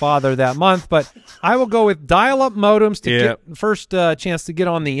for my father that month. But I will go with dial-up modems to get the first chance to get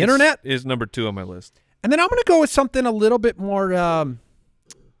on the internet. Is number 2 on my list. And then I'm going to go with something a little bit more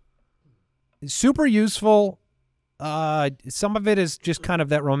super useful. Some of it is just kind of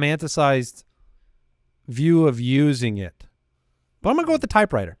that romanticized view of using it. But I'm going to go with the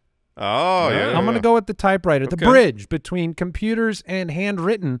typewriter. Oh, yeah. I'm going to go with the typewriter, the Okay. bridge between computers and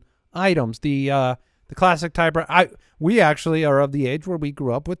handwritten items. The classic typewriter. We actually are of the age where we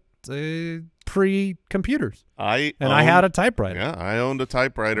grew up with pre-computers, I had a typewriter. Yeah, I owned a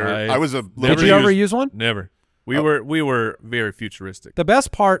typewriter. I I was a Did literally you ever use one? Never. We were very futuristic. The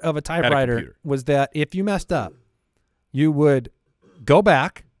best part of a typewriter computer. was that if you messed up, you would go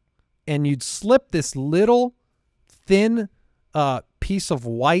back and you'd slip this little thin piece of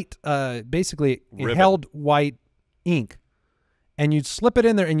white, basically it Ribbon. held white ink, and you'd slip it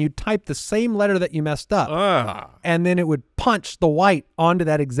in there and you'd type the same letter that you messed up, and then it would punch the white onto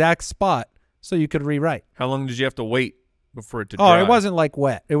that exact spot so you could rewrite. How long did you have to wait before it to dry? Oh, it wasn't like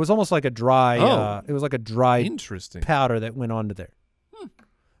wet. It was almost like a dry. Oh. It was like a dry Interesting. powder that went onto there.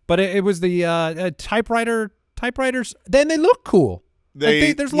 But it was the typewriters. Then they look cool.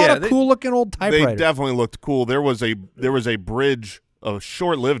 There's a lot of cool looking old typewriters. They definitely looked cool. There was a bridge, a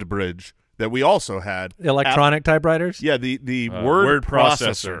short-lived bridge that we also had. Electronic typewriters. Yeah, the word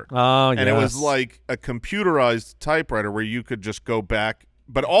processor. Oh, And it was like a computerized typewriter where you could just go back.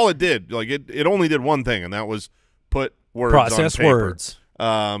 But all it did, like it only did one thing, and that was put words process on paper. words.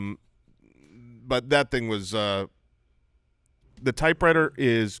 But that thing was the typewriter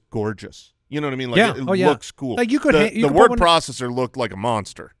is gorgeous. You know what I mean? Like it looks cool. Like you could the word processor looked like a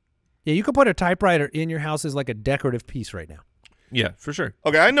monster. Yeah, you could put a typewriter in your house as like a decorative piece right now. Yeah, for sure.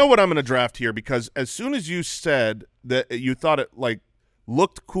 Okay, I know what I'm going to draft here because as soon as you said that you thought it like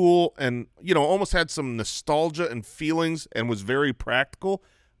looked cool and almost had some nostalgia and feelings and was very practical,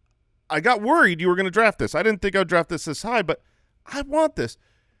 I got worried you were going to draft this. I didn't think I'd draft this high, but I want this.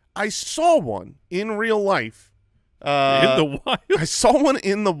 I saw one in real life. In the wild? I saw one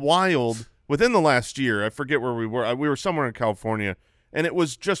in the wild within the last year. I forget where we were. We were somewhere in California, and it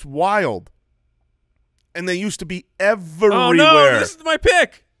was just wild. And they used to be everywhere. Oh no, this is my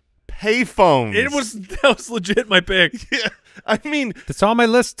pick. Payphones. That was legit my pick. Yeah, I mean, It's on my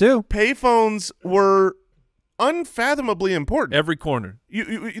list too. payphones were unfathomably important. Every corner.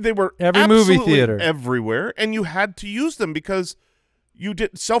 They were Every movie absolutely theater. everywhere, and you had to use them because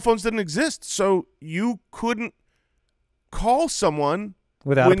cell phones didn't exist, so you couldn't call someone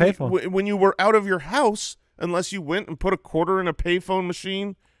Without a payphone. when you were out of your house unless you went and put a quarter in a payphone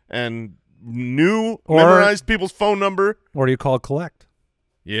machine and memorized people's phone number. Or do you call collect?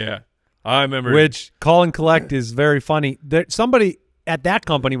 Yeah. I remember. Which call and collect is very funny. Somebody at that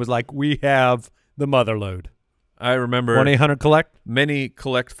company was like, "We have the mother load." I remember 1-800-COLLECT. many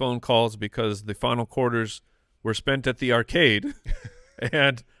collect phone calls because the final quarters were spent at the arcade,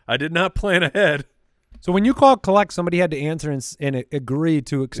 and I did not plan ahead. So when you call collect, somebody had to answer and agree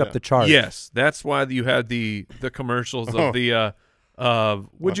to accept the charge. Yes, that's why you had the commercials of the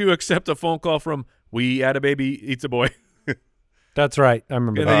would you accept a phone call from We Had a Baby Eats a Boy? That's right. I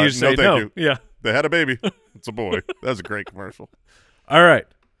remember And that. then you just say no, thank no. you. Yeah. They had a baby. It's a boy. That was a great commercial. All right.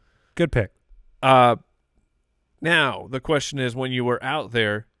 Good pick. Now the question is, when you were out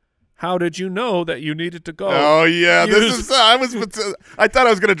there, how did you know that you needed to go? Oh yeah, this use- is. I thought I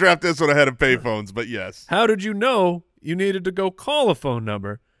was going to draft this one ahead of payphones, but yes. How did you know you needed to go call a phone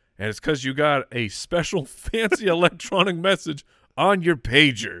number? And it's because you got a special fancy electronic message on your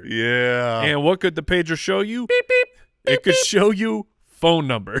pager. Yeah. And what could the pager show you? Beep, beep. It could show you phone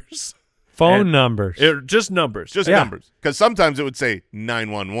numbers. Phone numbers. Just numbers. Just Yeah. numbers. Because sometimes it would say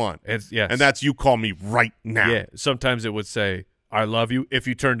 911. Yes. And that's you call me right now. Yeah. Sometimes it would say, I love you if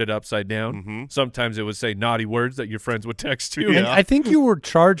you turned it upside down. Mm-hmm. Sometimes it would say naughty words that your friends would text you. And I think you were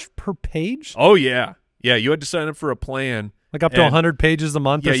charged per page, Oh, yeah. Yeah, you had to sign up for a plan. like up to And- 100 pages a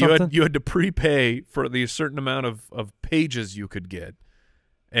month or something. you had to prepay for the certain amount of pages you could get.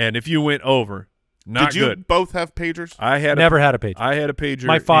 And if you went over, not Did you good. both have pagers? I had Never had a page. I had a pager.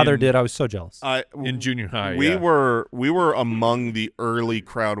 My father did. I was so jealous. in junior high. We yeah. were among the early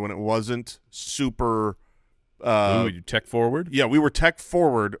crowd when it wasn't super. Ooh, you tech forward. Yeah, we were tech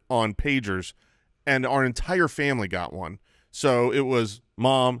forward on pagers, and our entire family got one. So it was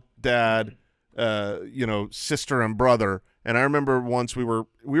mom, dad, sister and brother. And I remember once we were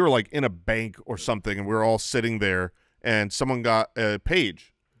like in a bank or something, and we were all sitting there, and someone got a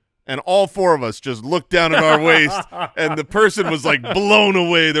page, and all four of us just looked down at our waist, and the person was like blown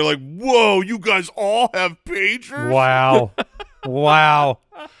away. They're like, "Whoa, you guys all have pagers? Wow. Wow.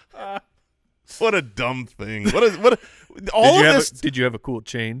 What a dumb thing! Did you have a cool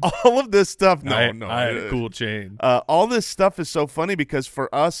chain? all of this stuff? No, I had a cool chain. All this stuff is so funny because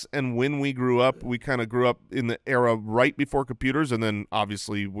for us and when we grew up, we kind of grew up in the era right before computers, and then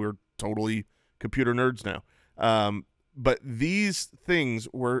obviously we're totally computer nerds now. But these things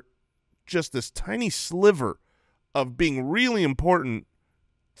were just this tiny sliver of being really important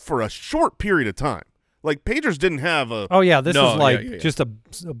for a short period of time. Like pagers didn't have a Oh, yeah. This No, is like yeah. just a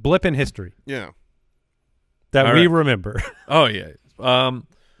blip in history yeah. that All we right. remember. Oh yeah. All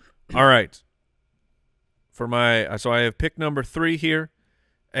right. For so I have pick number 3 here,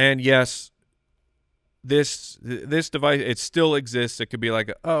 and yes, this device, it still exists. It could be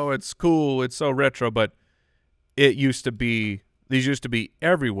like, oh, it's cool, it's so retro, but these used to be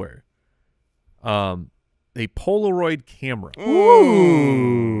everywhere. A Polaroid camera.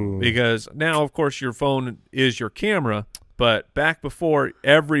 Ooh. Because now, of course, your phone is your camera, but back before,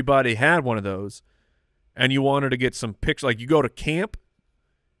 everybody had one of those, and you wanted to get some pictures. Like you go to camp,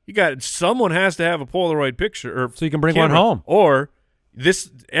 someone has to have a Polaroid picture, or So you can bring camera, one home. or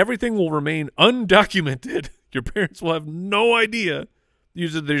everything will remain undocumented. Your parents will have no idea.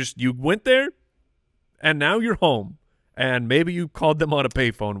 You went there, and now you're home, and maybe you called them on a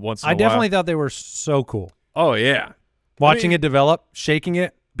payphone once in a I while. definitely thought they were so cool. Oh yeah. Watching it develop, shaking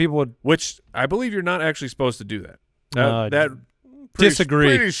it, people would Which I believe you're not actually supposed to do that. Uh,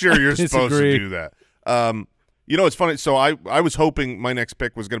 disagree. Pretty sure you're supposed to Disagree. do that. It's funny. So I was hoping my next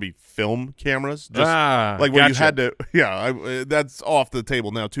pick was going to be film cameras. Just like when you gotcha. had to. Yeah, that's off the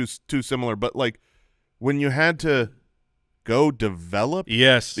table now. Too similar. But like when you had to go develop.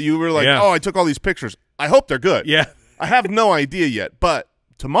 Yes. You were like, Yeah. oh, I took all these pictures. I hope they're good. Yeah. I have no idea yet, but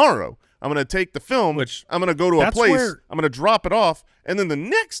tomorrow I'm going to take the film, I'm going to go to a That's place, where- I'm going to drop it off, and then the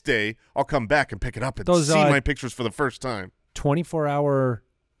next day I'll come back and pick it up and Those, see my pictures for the first time. 24-hour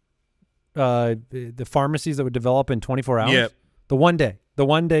the pharmacies that would develop in 24 hours. Yep. The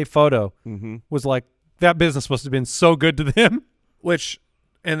one day photo was like that business must have been so good to them.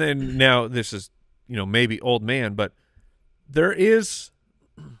 And then now this is, maybe old man, but there is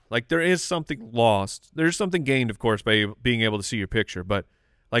something lost. There's something gained, of course, by being able to see your picture. But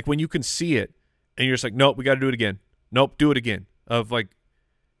like when you can see it and you're just like, nope, we got to do it again. Nope, do it again. Of like,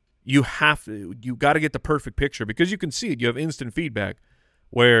 you got to get the perfect picture because you can see it. You have instant feedback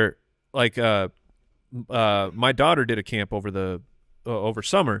where like, my daughter did a camp over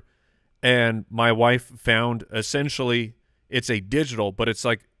summer, and my wife found essentially it's a digital, but it's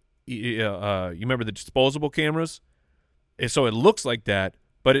like, you remember the disposable cameras? And so it looks like that,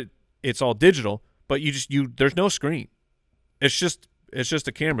 but it's all digital, but there's no screen. It's just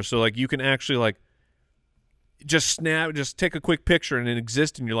a camera. So like you can actually like just take a quick picture and it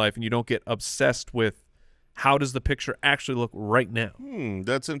exists in your life, and you don't get obsessed with how does the picture actually look right now.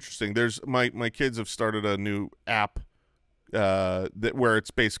 That's interesting. There's my kids have started a new app where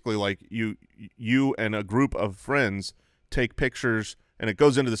it's basically like you and a group of friends take pictures, and it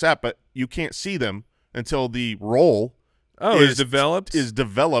goes into this app, but you can't see them until the roll is developed.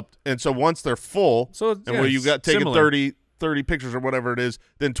 And so once they're full, So and where you it's got taken similar. 30 pictures or whatever it is,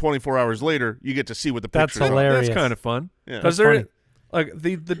 then 24 hours later you get to see what the That's pictures hilarious. That's kind of fun. Yeah. Because That's funny. like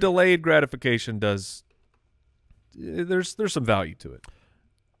the delayed gratification does. There's some value to it.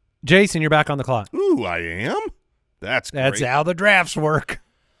 Jason, you're back on the clock. are. Ooh, I am? That's That's great. how the drafts work.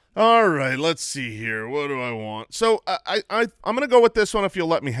 All right, let's see here. What do I want? So I'm going to go with this one if you'll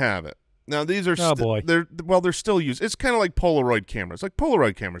let me have it. Now these are Oh, boy. they're still used. It's kind of like Polaroid cameras. Like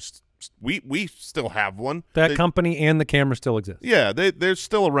Polaroid cameras, we still have one. That company and the camera still exist. Yeah, they're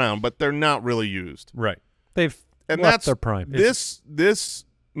still around, but they're not really used. Right. They've And left that's their prime. This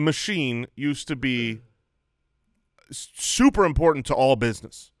machine used to be super important to all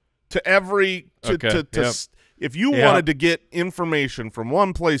business, to every Okay, yep. if you Yeah. wanted to get information from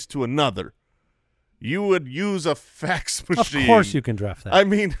one place to another, you would use a fax machine. Of course you can draft that. I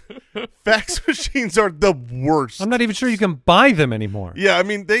mean, fax machines are the worst. I'm not even sure you can buy them anymore. Yeah, I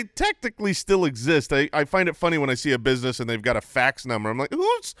mean, they technically still exist. I find it funny when I see a business and they've got a fax number. I'm like,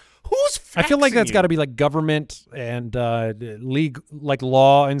 who's faxing I feel like that's you? got to be like government and league, like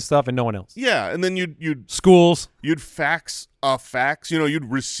law and stuff, and no one else. Yeah, and then you'd Schools. fax a fax. You know,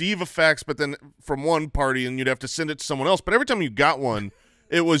 you'd receive a fax, but then from one party, and you'd have to send it to someone else. But every time you got one,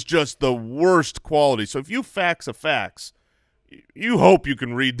 it was just the worst quality. So if you fax a fax, you hope you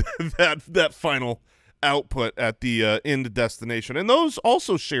can read that final output at the end destination. And those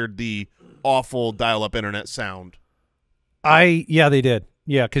also shared the awful dial-up internet sound. Yeah, they did.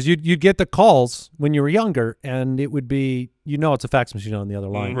 Yeah, because you'd get the calls when you were younger, and it would be, it's a fax machine on the other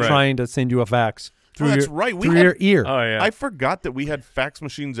line Right. trying to send you a fax through that's your, right. We through had- your ear. Oh yeah. I forgot that we had fax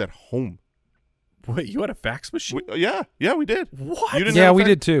machines at home. Wait, you had a fax machine? Yeah, we did. What? You didn't Yeah, have a we fax?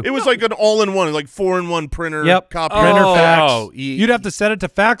 did too. It was like an all-in-one, like 4-in-1 printer, Yep. copy. Printer Oh, fax. oh, You'd have to set it to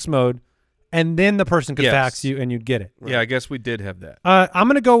fax mode, and then the person could Yes. fax you, and you'd get it. Yeah, I guess we did have that. I'm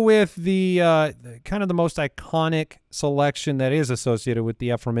going to go with the kind of the most iconic selection that is associated with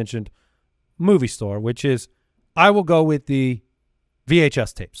the aforementioned movie store, which is I will go with the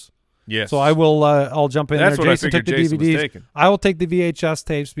VHS tapes. Yes. So I'll jump in That's there. what I Jason took the figured Jason was DVDs. taking. I will take the VHS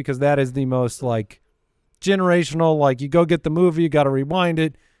tapes because that is the most like generational. Like you go get the movie, you got to rewind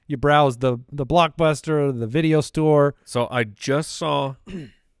it. You browse the Blockbuster, the video store. So I just saw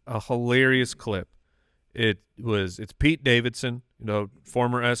a hilarious clip. It's Pete Davidson,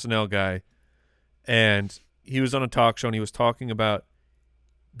 former SNL guy, and he was on a talk show and he was talking about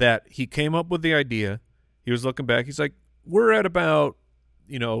that he came up with the idea. He was looking back. He's like, we're at about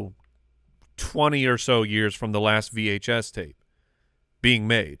 20 or so years from the last VHS tape being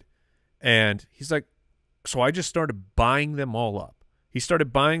made, and he's like, so I just started buying them all up. He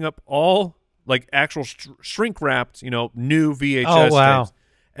started buying up all like actual shrink wrapped, new VHS Oh, wow. tapes.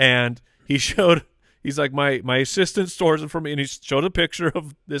 And he's like, my assistant stores it for me, and he showed a picture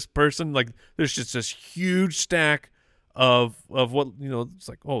of this person. Like, there's just this huge stack of what, it's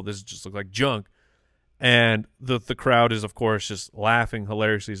like, oh, this just looks like junk. And the crowd is, of course, just laughing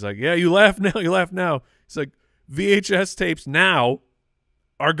hilariously. He's like, yeah, you laugh now, you laugh now. It's like VHS tapes now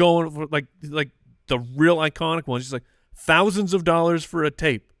are going for like the real iconic ones. He's like, thousands of dollars for a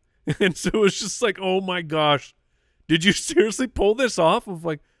tape. And so it was just like, oh my gosh, did you seriously pull this off of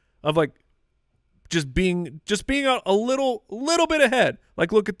just being a little bit ahead?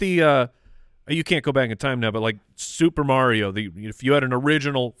 Like, look at the you can't go back in time now, but like Super Mario, if you had an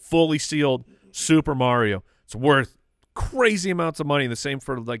original fully sealed Super Mario, it's worth crazy amounts of money. The same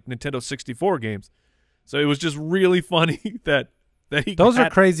for like Nintendo 64 games. So it was just really funny that Those are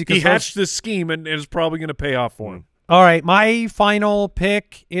crazy 'cause He those- hatched this scheme and it's probably going to pay off for him. All right, my final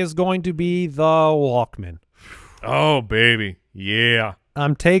pick is going to be the Walkman. Oh baby, yeah.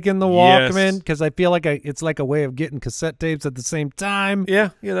 I'm taking the Yes. Walkman because I feel like it's like a way of getting cassette tapes at the same time. Yeah,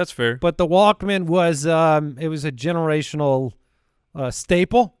 that's fair. But the Walkman was it was a generational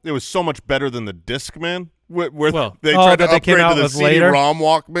staple. It was so much better than the Discman, where Well- they Oh, tried to that they came upgrade out to the with later? CD-ROM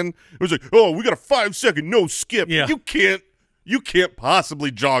Walkman. It was like, oh, we got a 5-second no skip. Yeah. You can't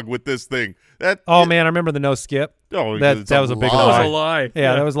possibly jog with this thing. Oh man, I remember the no skip. Oh, that it's was a big That was lie. a lie.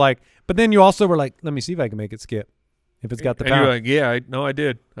 Yeah, that was like. But then you also were like, let me see if I can make it skip. If it's got the And you're power. like, yeah, I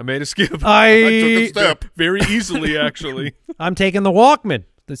did. I made a skip. I took a step. Very easily, actually. I'm taking the Walkman,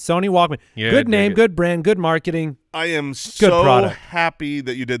 the Sony Walkman. Yeah, Good dig name, it. good brand, good marketing. I am so product. happy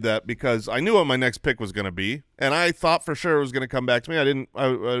that you did that because I knew what my next pick was going to be, and I thought for sure it was going to come back to me.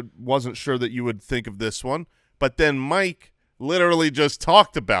 I wasn't sure that you would think of this one, but then Mike literally just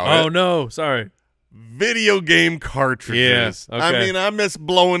talked about it. Oh no, sorry. Video game cartridges. Yeah, okay. I mean, I miss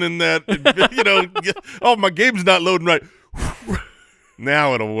blowing in that. Oh, my game's not loading right.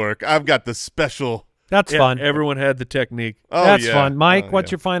 Now it'll work. I've got the special. That's Yeah, fun. Everyone had the technique. Oh, That's yeah. fun. Mike, Oh, what's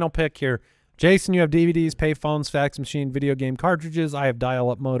yeah. your final pick here? Jason, you have DVDs, payphones, fax machine, video game cartridges. I have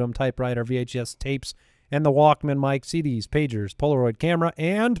dial-up modem, typewriter, VHS tapes, and the Walkman. Mike, CDs, pagers, Polaroid camera,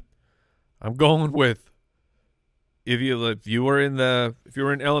 and I'm going with if you were in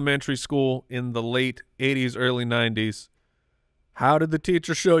elementary school in the late 80s, early 90s, how did the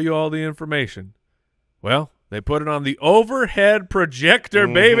teacher show you all the information? Well, they put it on the overhead projector,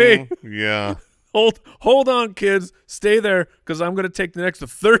 baby. Yeah. Hold on, kids. Stay there because I'm going to take the next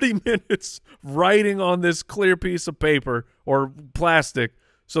 30 minutes writing on this clear piece of paper or plastic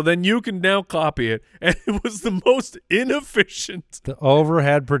so then you can now copy it. And it was the most inefficient. the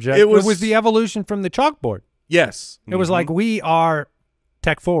overhead projector. It was- the evolution from the chalkboard. Yes. It was like we are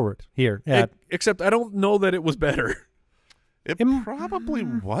tech forward here. Except I don't know that it was better. It probably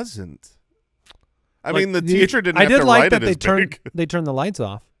wasn't. I Like, mean, the teacher didn't I have did to like write that it they as turned big. they turned the lights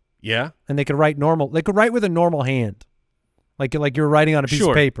off Yeah. and they could write normal. They could write with a normal hand, like you're writing on a piece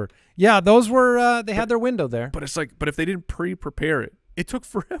Sure. of paper. Yeah, those were they had their window there. But it's like, but if they didn't pre-prepare it, it took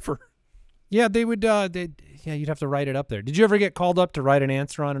forever. Yeah, they would. You'd have to write it up there. Did you ever get called up to write an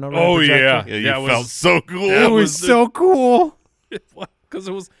answer on an overhead Oh, projector? yeah. Yeah, you That felt was- so cool. that It was so cool.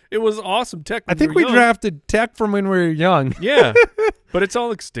 Because it was awesome tech. I when think you we were young. drafted tech from when we were young. Yeah, but it's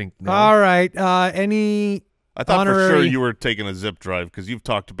all extinct now. All right. Any I thought for sure honorary- you were taking a zip drive because you've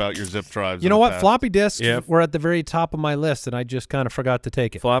talked about your zip drives. You in know the what? past. Floppy disks Yeah. were at the very top of my list, and I just kind of forgot to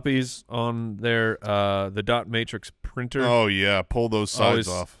take it. Floppies on their the dot matrix printer. Oh yeah, pull those sides always,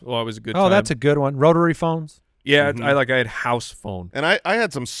 off. Oh, always a good Oh, time. that's a good one. Rotary phones. Yeah, Mhm. I had house phone. And I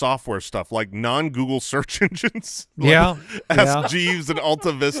had some software stuff like non-Google search engines. Like Yeah, Ask yeah. Jeeves and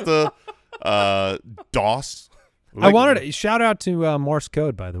Alta Vista, DOS. I wanted to shout out to Morse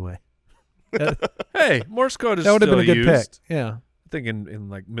code, by the way. Hey, Morse code is That would have been a still good used. pick. Yeah. I think in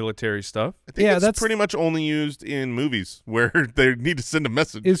like military stuff. I think Yeah, it's that's- pretty much only used in movies where they need to send a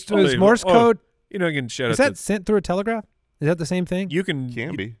message. Is they- Morse oh, code? You know, you can shout Is out that sent through a telegraph? Is that the same thing? you can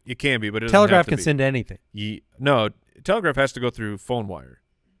be. You can be, but it doesn't Telegraph have to can be. send anything. No, telegraph has to go through phone wire.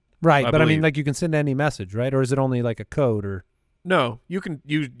 Right, I but I mean, believe. like you can send any message, right? Or is it only like a code or? No, you can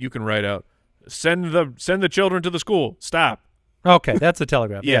write out send the children to the school. Stop. Okay, that's a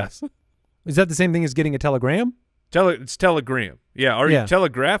telegraph. yeah. Yes. Is that the same thing as getting a telegram? It's telegram. Yeah, or Yeah.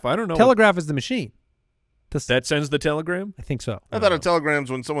 telegraph. I don't know. Telegraph is the machine. That sends the telegram. I think so. I thought a telegram's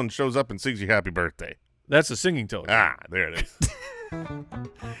when someone shows up and sings you happy birthday. That's a singing telegram. Ah, there it is.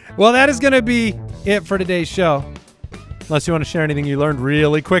 Well, that is going to be it for today's show. Unless you want to share anything you learned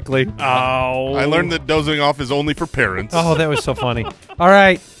really quickly. Oh, I learned that dozing off is only for parents. Oh, that was so funny. All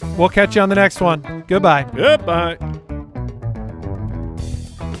right, we'll catch you on the next one. Goodbye. Goodbye.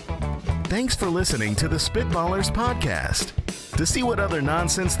 Thanks for listening to the Spitballers podcast. To see what other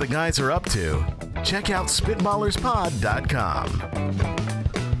nonsense the guys are up to, check out SpitballersPod.com.